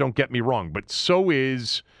place, don't get me wrong, but so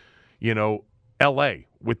is, L.A.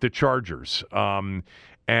 with the Chargers. And,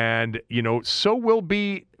 so will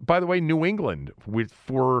be, by the way, New England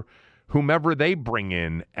for whomever they bring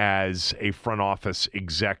in as a front office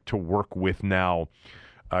exec to work with now,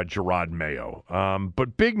 Gerard Mayo.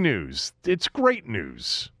 But big news. It's great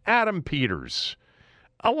news. Adam Peters.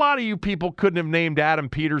 A lot of you people couldn't have named Adam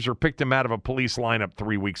Peters or picked him out of a police lineup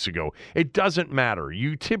 3 weeks ago. It doesn't matter.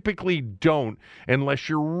 You typically don't unless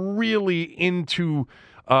you're really into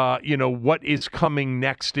what is coming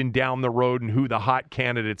next and down the road and who the hot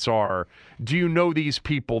candidates are. Do you know these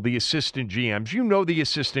people, the assistant GMs? You know the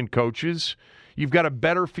assistant coaches. You've got a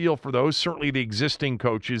better feel for those, certainly the existing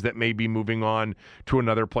coaches that may be moving on to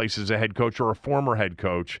another place as a head coach or a former head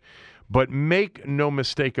coach. But make no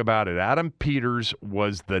mistake about it, Adam Peters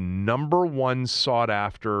was the number one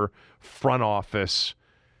sought-after front office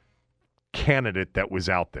candidate that was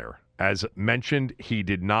out there. As mentioned, he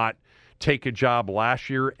did not take a job last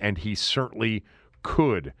year, and he certainly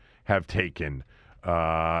could have taken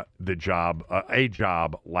a job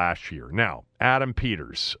last year. Now, Adam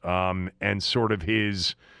Peters and sort of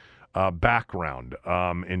his background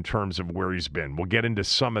in terms of where he's been. We'll get into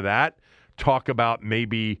some of that, talk about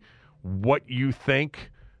maybe what you think,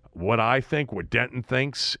 what I think, what Denton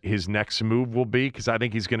thinks his next move will be, because I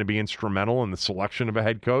think he's going to be instrumental in the selection of a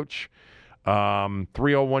head coach.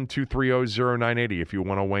 301-230-0980 if you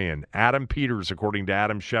want to weigh in. Adam Peters, according to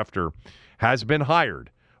Adam Schefter, has been hired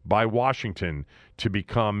by Washington to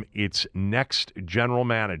become its next general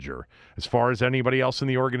manager. As far as anybody else in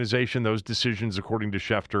the organization, those decisions, according to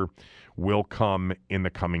Schefter, will come in the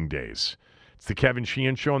coming days. It's the Kevin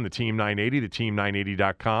Sheehan Show on the Team 980,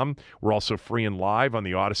 theteam980.com. We're also free and live on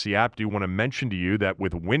the Odyssey app. Do want to mention to you that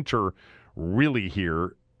with winter really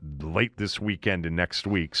here late this weekend and next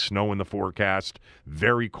week, snow in the forecast,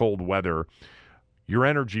 very cold weather, your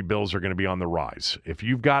energy bills are going to be on the rise. If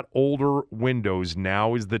you've got older windows,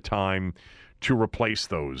 now is the time to replace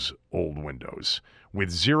those old windows with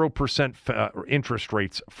 0% interest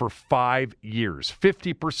rates for 5 years.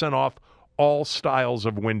 50% off all styles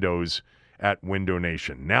of windows at Window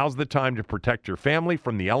Nation. Now's the time to protect your family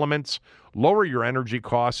from the elements, lower your energy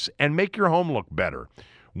costs, and make your home look better.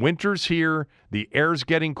 Winter's here, the air's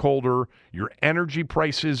getting colder, your energy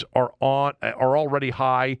prices are already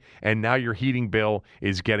high, and now your heating bill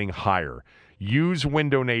is getting higher. Use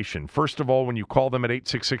Window Nation. First of all, when you call them at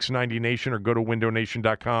 866-90-NATION or go to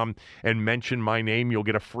windownation.com and mention my name, you'll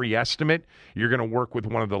get a free estimate. You're going to work with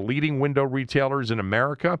one of the leading window retailers in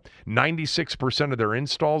America. 96% of their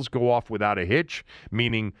installs go off without a hitch,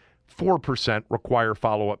 meaning 4% require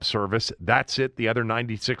follow-up service. That's it. The other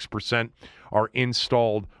 96% are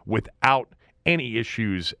installed without any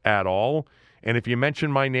issues at all. And if you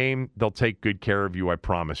mention my name, they'll take good care of you, I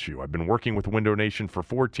promise you. I've been working with Window Nation for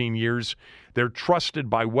 14 years. They're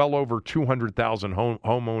trusted by well over 200,000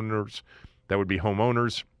 homeowners. That would be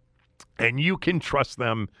homeowners. And you can trust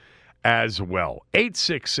them as well.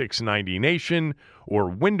 866-90-NATION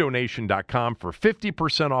or windownation.com for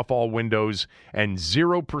 50% off all windows and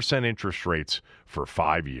 0% interest rates for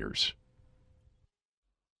 5 years.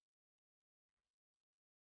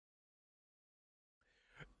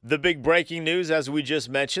 The big breaking news, as we just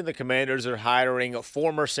mentioned, the Commanders are hiring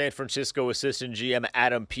former San Francisco assistant GM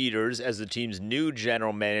Adam Peters as the team's new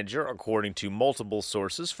general manager, according to multiple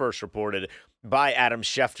sources, first reported by Adam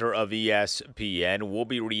Schefter of ESPN. We'll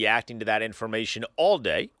be reacting to that information all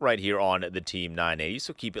day right here on the Team 980,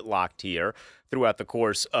 so keep it locked here throughout the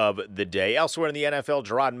course of the day. Elsewhere in the NFL,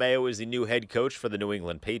 Gerard Mayo is the new head coach for the New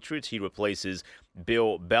England Patriots. He replaces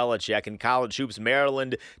Bill Belichick. In college hoops,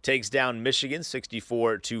 Maryland takes down Michigan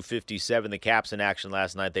 64-57. The Caps in action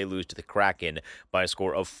last night. They lose to the Kraken by a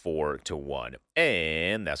score of 4-1.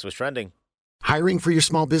 And that's what's trending. Hiring for your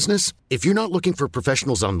small business? If you're not looking for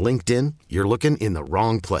professionals on LinkedIn, you're looking in the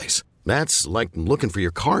wrong place. That's like looking for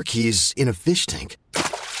your car keys in a fish tank.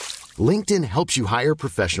 LinkedIn helps you hire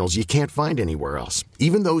professionals you can't find anywhere else,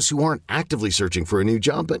 even those who aren't actively searching for a new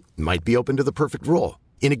job but might be open to the perfect role.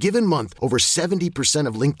 In a given month, over 70%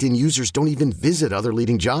 of LinkedIn users don't even visit other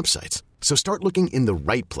leading job sites. So start looking in the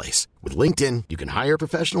right place. With LinkedIn, you can hire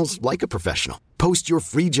professionals like a professional. Post your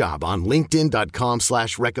free job on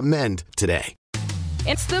linkedin.com/recommend today.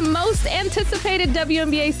 It's the most anticipated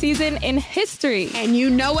WNBA season in history. And you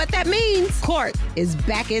know what that means. Court is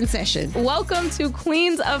back in session. Welcome to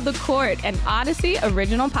Queens of the Court, an Odyssey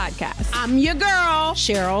original podcast. I'm your girl,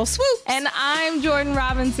 Cheryl Swoops. And I'm Jordan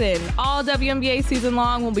Robinson. All WNBA season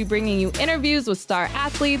long, we'll be bringing you interviews with star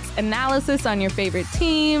athletes, analysis on your favorite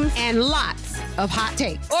teams, and lots of hot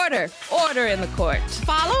takes. Order in the court.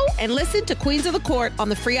 Follow and listen to Queens of the Court on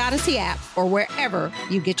the free Odyssey app or wherever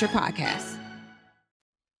you get your podcasts.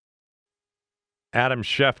 Adam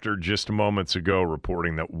Schefter just moments ago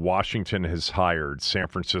reporting that Washington has hired San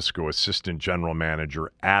Francisco assistant general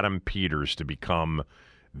manager Adam Peters to become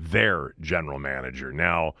their general manager.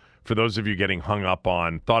 Now, for those of you getting hung up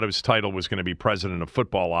on, thought his title was going to be president of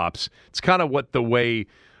football ops, it's kind of it's the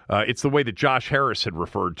way that Josh Harris had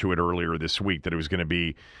referred to it earlier this week, that it was going to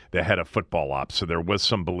be the head of football ops. So there was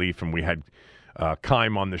some belief, and we had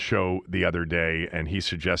Keim on the show the other day, and he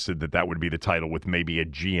suggested that would be the title with maybe a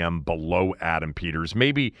GM below Adam Peters.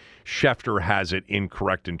 Maybe Schefter has it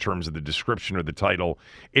incorrect in terms of the description of the title.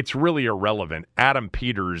 It's really irrelevant. Adam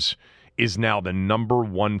Peters is now the number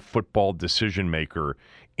one football decision maker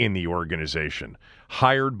in the organization.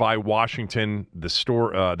 Hired by Washington,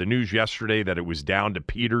 the news yesterday that it was down to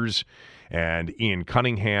Peters and Ian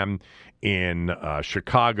Cunningham in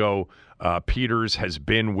Chicago. Peters has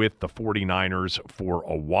been with the 49ers for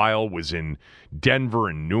a while, was in Denver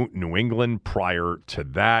and New England prior to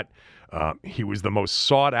that. He was the most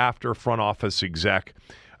sought-after front office exec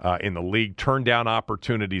in the league, turned down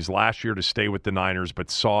opportunities last year to stay with the Niners,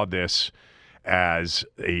 but saw this as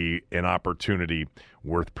an opportunity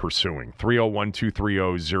worth pursuing.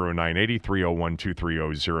 301-230-0980,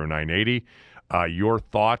 301-230-0980. Your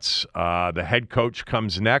thoughts. The head coach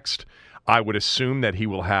comes next. I would assume that he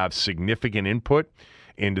will have significant input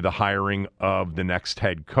into the hiring of the next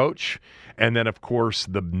head coach. And then, of course,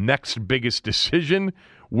 the next biggest decision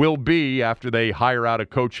will be, after they hire out a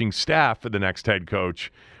coaching staff for the next head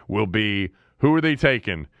coach, will be who are they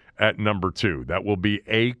taking at number 2. That will be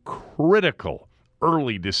a critical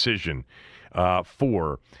early decision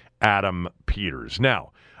for Adam Peters.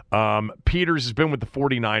 Now, Peters has been with the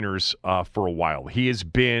 49ers for a while. He has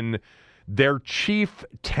been their chief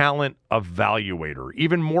talent evaluator,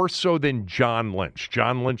 even more so than John Lynch.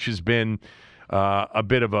 John Lynch has been a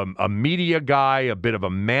bit of a media guy, a bit of a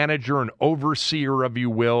manager, an overseer, if you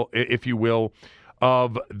will,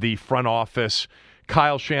 of the front office.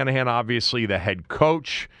 Kyle Shanahan, obviously the head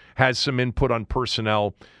coach, has some input on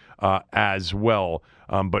personnel as well.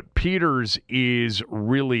 But Peters is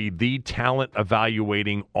really the talent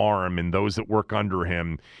evaluating arm and those that work under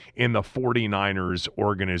him in the 49ers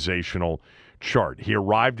organizational chart. He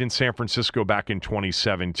arrived in San Francisco back in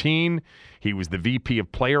 2017. He was the VP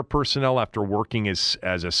of player personnel after working as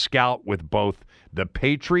a scout with both the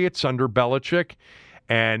Patriots under Belichick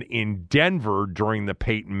and in Denver during the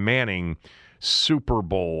Peyton Manning Super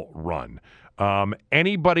Bowl run.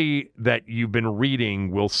 Anybody that you've been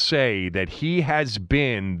reading will say that he has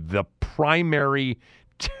been the primary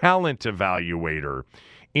talent evaluator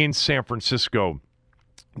in San Francisco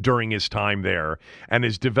during his time there and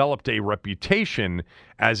has developed a reputation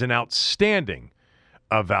as an outstanding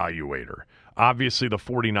evaluator. Obviously, the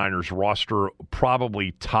 49ers roster,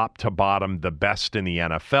 probably top to bottom, the best in the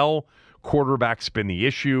NFL. Quarterback's been the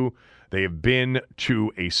issue. They have been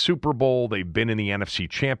to a Super Bowl. They've been in the NFC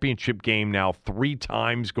Championship game now 3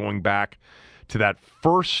 times, going back to that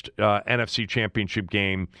first NFC Championship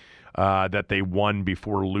game that they won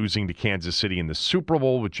before losing to Kansas City in the Super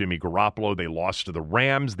Bowl with Jimmy Garoppolo. They lost to the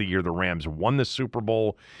Rams the year the Rams won the Super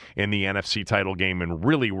Bowl in the NFC title game and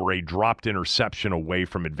really were a dropped interception away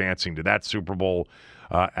from advancing to that Super Bowl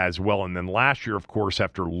as well. And then last year, of course,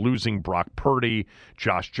 after losing Brock Purdy,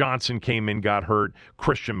 Josh Johnson came in, got hurt.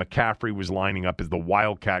 Christian McCaffrey was lining up as the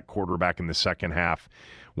Wildcat quarterback in the second half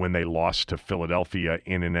when they lost to Philadelphia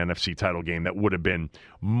in an NFC title game that would have been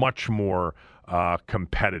much more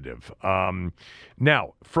competitive.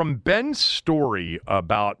 Now, from Ben's story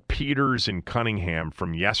about Peters and Cunningham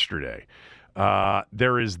from yesterday,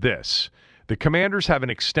 there is this. The Commanders have an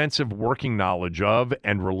extensive working knowledge of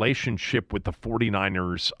and relationship with the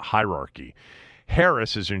 49ers hierarchy.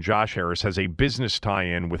 Harris, as in Josh Harris, has a business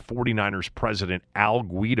tie-in with 49ers president Al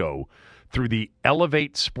Guido through the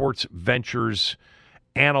Elevate Sports Ventures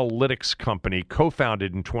analytics company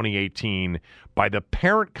co-founded in 2018 by the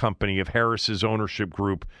parent company of Harris's ownership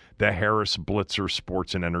group, the Harris Blitzer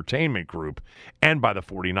Sports and Entertainment Group, and by the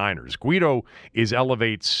 49ers. Guido is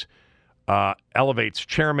Elevate's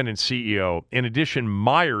chairman and CEO. In addition,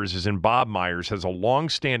 Myers, as in Bob Myers, has a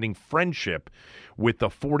long-standing friendship with the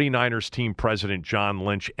 49ers team president John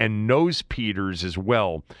Lynch and knows Peters as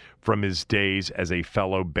well from his days as a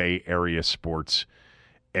fellow Bay Area sports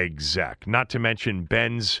exec. Not to mention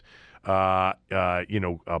Ben's polling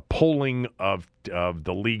of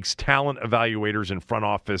the league's talent evaluators and front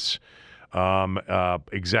office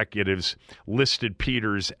executives listed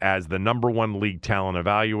Peters as the number one league talent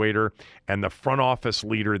evaluator and the front office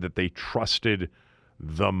leader that they trusted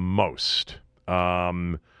the most.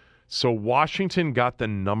 So Washington got the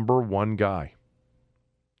number one guy.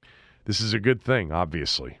 This is a good thing,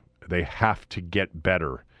 obviously. They have to get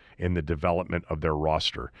better in the development of their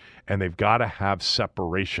roster, and they've got to have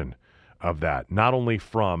separation of that, not only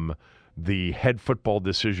from the head football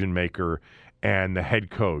decision maker and the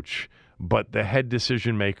head coach, but the head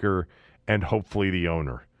decision maker and hopefully the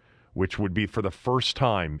owner, which would be for the first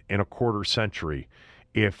time in a quarter century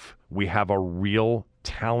if we have a real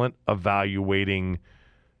talent evaluating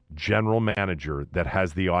general manager that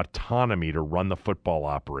has the autonomy to run the football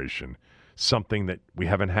operation, something that we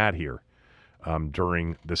haven't had here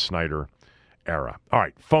during the Snyder era. All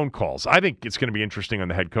right, phone calls. I think it's going to be interesting on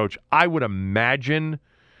the head coach. I would imagine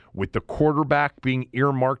with the quarterback being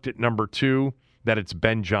earmarked at number 2, that it's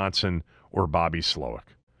Ben Johnson or Bobby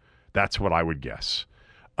Slowick. That's what I would guess.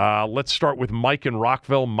 Let's start with Mike in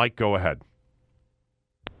Rockville. Mike, go ahead.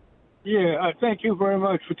 Yeah, thank you very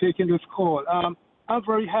much for taking this call. I'm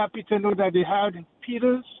very happy to know that they hired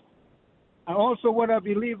Peters. And also what I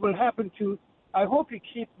believe will happen to, I hope he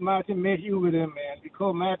keep Martin Mayhew with him, man,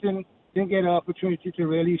 because Martin didn't get an opportunity to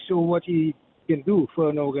really show what he can do for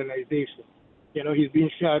an organization. You know, he's being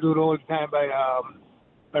shadowed all the time by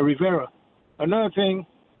Rivera. Another thing,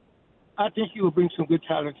 I think he will bring some good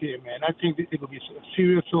talent here, man. I think it will be a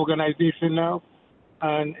serious organization now,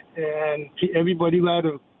 and everybody got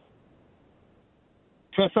to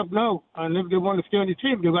dress up now. And if they want to stay on the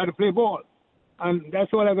team, they got to play ball. And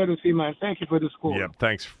that's all I got to say, man. Thank you for the score. Yeah,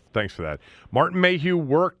 thanks for that. Martin Mayhew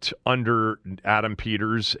worked under Adam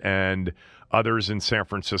Peters and others in San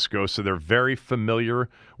Francisco, so they're very familiar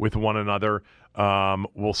with one another.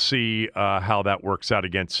 We'll see how that works out.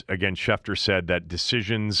 Again, Schefter said that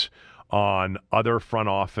decisions on other front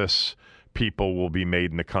office people will be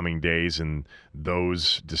made in the coming days, and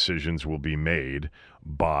those decisions will be made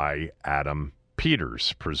by Adam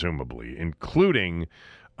Peters, presumably, including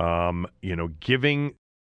giving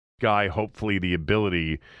guy hopefully the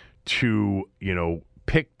ability to,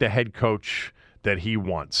 pick the head coach that he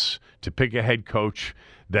wants, to pick a head coach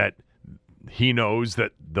that he knows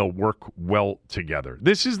that they'll work well together.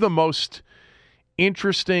 This is the most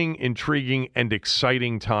interesting, intriguing, and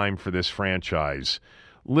exciting time for this franchise,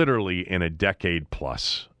 literally in a decade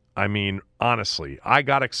plus. I mean, honestly, I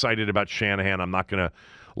got excited about Shanahan. I'm not going to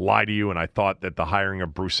lie to you, and I thought that the hiring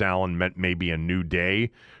of Bruce Allen meant maybe a new day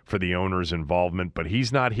for the owner's involvement, but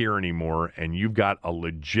he's not here anymore, and you've got a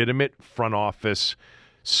legitimate front office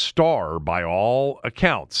star by all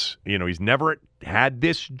accounts. He's never had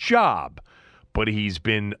this job, but he's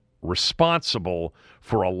been responsible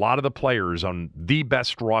for a lot of the players on the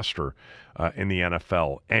best roster in the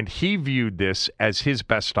NFL, and he viewed this as his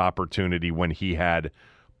best opportunity when he had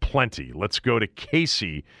plenty. Let's go to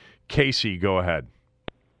Casey. Casey, go ahead.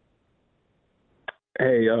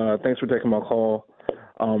 Hey, thanks for taking my call.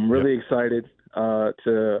 I'm really excited for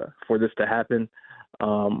this to happen.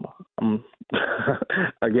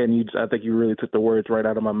 Again, I think you really took the words right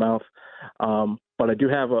out of my mouth. But I do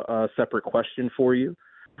have a separate question for you.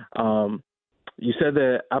 You said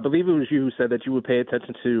that, I believe it was you who said that you would pay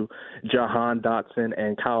attention to Jahan Dotson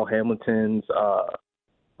and Kyle Hamilton's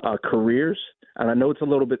careers. And I know it's a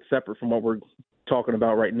little bit separate from what we're talking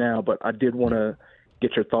about right now, but I did want to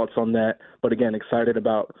get your thoughts on that. But again, excited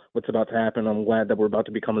about what's about to happen. I'm glad that we're about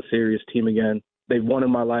to become a serious team again. They've won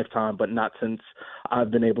in my lifetime, but not since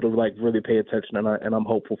I've been able to really pay attention, and I'm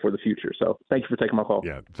hopeful for the future. So thank you for taking my call.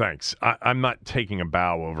 Yeah, thanks. I'm not taking a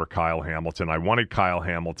bow over Kyle Hamilton. I wanted Kyle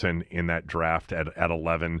Hamilton in that draft at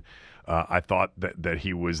 11. I thought that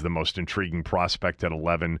he was the most intriguing prospect at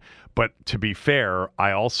 11. But to be fair,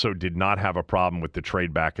 I also did not have a problem with the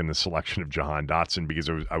trade back in the selection of Jahan Dotson because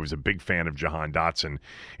I was a big fan of Jahan Dotson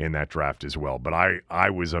in that draft as well. But I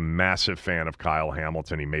was a massive fan of Kyle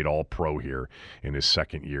Hamilton. He made All-Pro here in his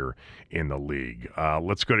second year in the league.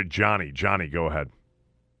 Let's go to Johnny. Johnny, go ahead.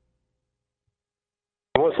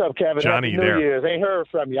 What's up, Kevin? Johnny, Happy New Year's. Ain't heard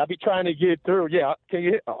from you. I'll be trying to get through. Yeah, can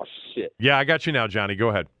you? Oh, shit. Yeah, I got you now, Johnny. Go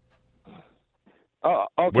ahead. Oh,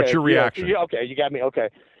 okay. What's your reaction? Yeah, okay, you got me. Okay.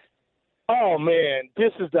 Oh, man,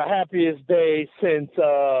 this is the happiest day since,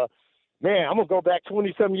 I'm going to go back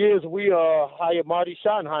 20-some years. We hired Marty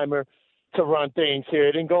Schottenheimer to run things here.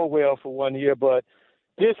 It didn't go well for 1 year, but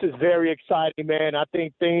this is very exciting, man. I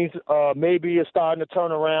think things maybe are starting to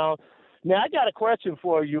turn around. Now, I got a question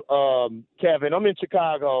for you, Kevin. I'm in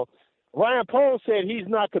Chicago. Ryan Pohl said he's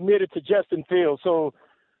not committed to Justin Fields, so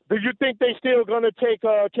do you think they still going to take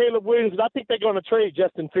Caleb Williams? I think they're going to trade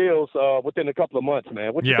Justin Fields within a couple of months,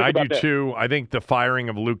 man. What do you think about that? I do too. I think the firing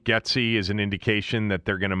of Luke Getsy is an indication that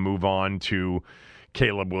they're going to move on to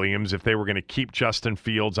Caleb Williams. If they were going to keep Justin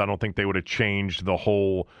Fields, I don't think they would have changed the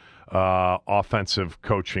whole offensive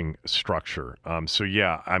coaching structure.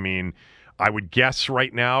 I would guess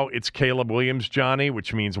right now it's Caleb Williams, Johnny,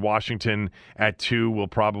 which means Washington at 2 will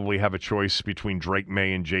probably have a choice between Drake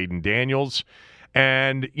May and Jaden Daniels.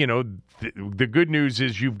 And, the good news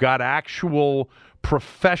is you've got actual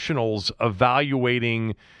professionals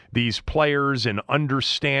evaluating these players and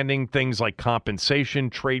understanding things like compensation,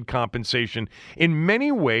 trade compensation. In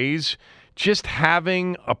many ways, just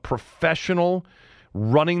having a professional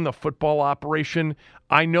running the football operation.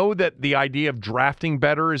 I know that the idea of drafting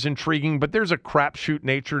better is intriguing, but there's a crapshoot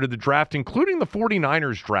nature to the draft, including the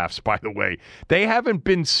 49ers drafts, by the way. They haven't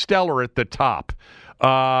been stellar at the top.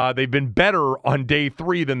 They've been better on day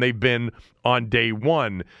 3 than they've been on day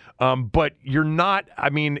 1. But you're not,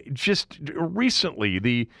 just recently,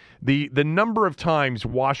 the number of times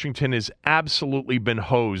Washington has absolutely been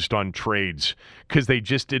hosed on trades because they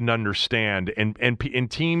just didn't understand. And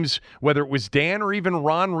teams, whether it was Dan or even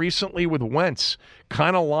Ron recently with Wentz,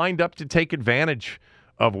 kind of lined up to take advantage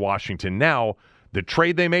of Washington. Now, the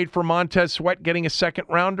trade they made for Montez Sweat getting a second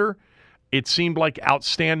rounder, it seemed like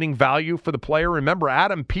outstanding value for the player. Remember,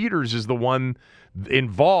 Adam Peters is the one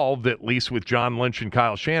involved, at least with John Lynch and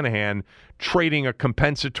Kyle Shanahan, trading a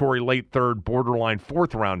compensatory late third, borderline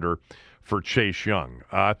fourth rounder for Chase Young.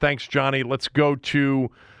 Thanks, Johnny. Let's go to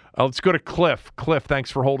Cliff. Cliff, thanks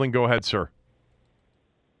for holding. Go ahead, sir.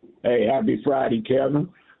 Hey, happy Friday, Kevin.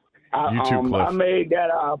 You too, Cliff. I made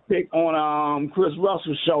that pick on Chris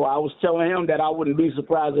Russell's show. I was telling him that I wouldn't be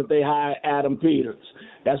surprised if they hired Adam Peters.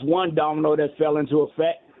 That's one domino that fell into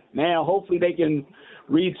effect. Now, hopefully they can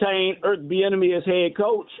retain Eric Bieniemy as head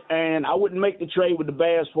coach, and I wouldn't make the trade with the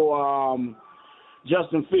Bears for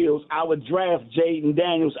Justin Fields. I would draft Jaden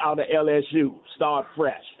Daniels out of LSU, start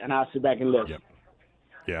fresh, and I'll sit back and listen. Yep.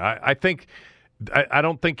 Yeah, I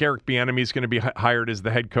don't think Eric Bieniemy is going to be hired as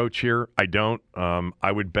the head coach here. I don't.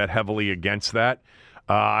 I would bet heavily against that.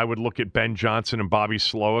 I would look at Ben Johnson and Bobby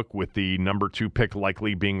Slowick with the number 2 pick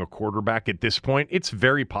likely being a quarterback at this point. It's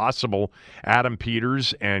very possible Adam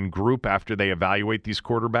Peters and group, after they evaluate these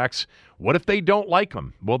quarterbacks, what if they don't like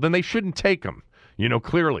them? Well, then they shouldn't take them,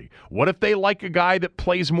 clearly. What if they like a guy that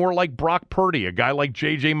plays more like Brock Purdy, a guy like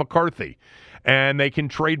J.J. McCarthy, and they can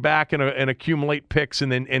trade back and accumulate picks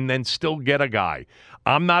and then still get a guy?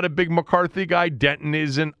 I'm not a big McCarthy guy. Denton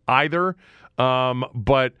isn't either.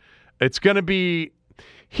 But it's going to be –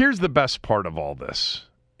 here's the best part of all this,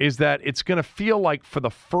 is that it's going to feel like for the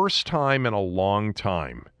first time in a long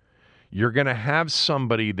time, you're going to have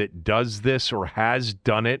somebody that does this or has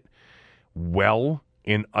done it well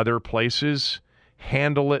in other places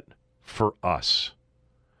handle it for us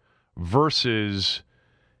versus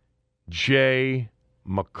Jay,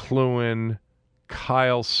 McCloughan,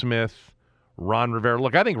 Kyle Smith, Ron Rivera.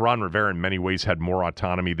 Look, I think Ron Rivera in many ways had more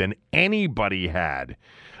autonomy than anybody had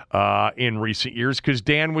in recent years because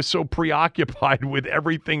Dan was so preoccupied with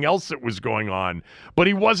everything else that was going on, but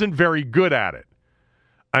he wasn't very good at it.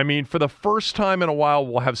 For the first time in a while,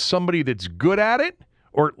 we'll have somebody that's good at it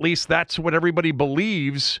or at least that's what everybody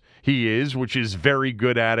believes he is, which is very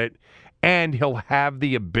good at it, and he'll have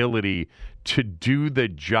the ability to do the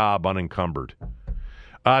job unencumbered.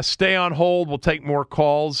 Stay on hold. We'll take more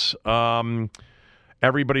calls.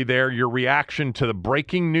 Everybody there, your reaction to the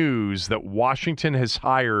breaking news that Washington has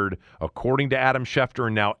hired, according to Adam Schefter,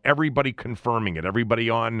 and now everybody confirming it. Everybody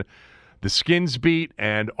on the Skins beat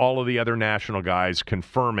and all of the other national guys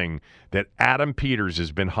confirming that Adam Peters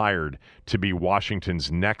has been hired to be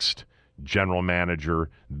Washington's next general manager,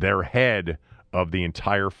 their head of the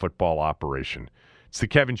entire football operation. It's the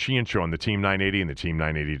Kevin Sheehan Show on the Team 980 and the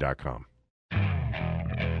Team980.com.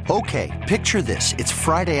 Okay, picture this. It's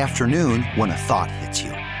Friday afternoon when a thought hits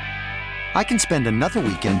you. I can spend another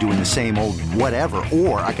weekend doing the same old whatever,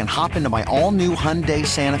 or I can hop into my all-new Hyundai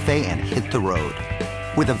Santa Fe and hit the road.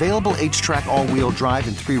 With available H-Track all-wheel drive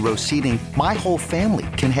and 3-row seating, my whole family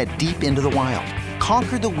can head deep into the wild.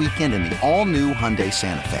 Conquer the weekend in the all-new Hyundai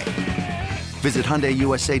Santa Fe. Visit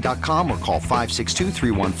HyundaiUSA.com or call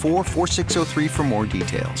 562-314-4603 for more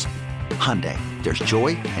details. Hyundai, there's joy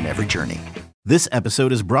in every journey. This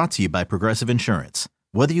episode is brought to you by Progressive Insurance.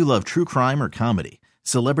 Whether you love true crime or comedy,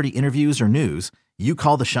 celebrity interviews or news, you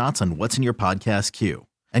call the shots on what's in your podcast queue.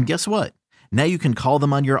 And guess what? Now you can call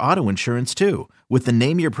them on your auto insurance too with the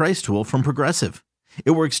Name Your Price tool from Progressive.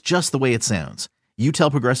 It works just the way it sounds. You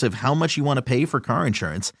tell Progressive how much you want to pay for car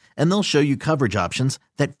insurance, and they'll show you coverage options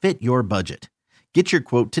that fit your budget. Get your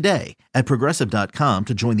quote today at Progressive.com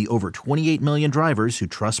to join the over 28 million drivers who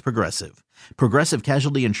trust Progressive. Progressive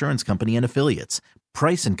Casualty Insurance Company and Affiliates.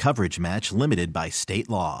 Price and coverage match limited by state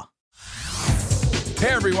law. Hey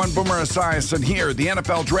everyone, Boomer Esiason here. The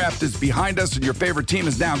NFL Draft is behind us and your favorite team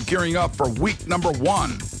is now gearing up for week number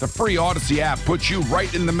 1. The free Odyssey app puts you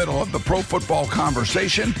right in the middle of the pro football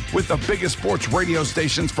conversation with the biggest sports radio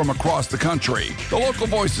stations from across the country. The local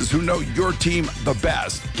voices who know your team the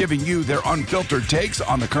best, giving you their unfiltered takes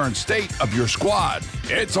on the current state of your squad.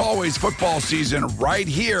 It's always football season right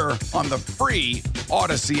here on the free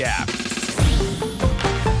Odyssey app.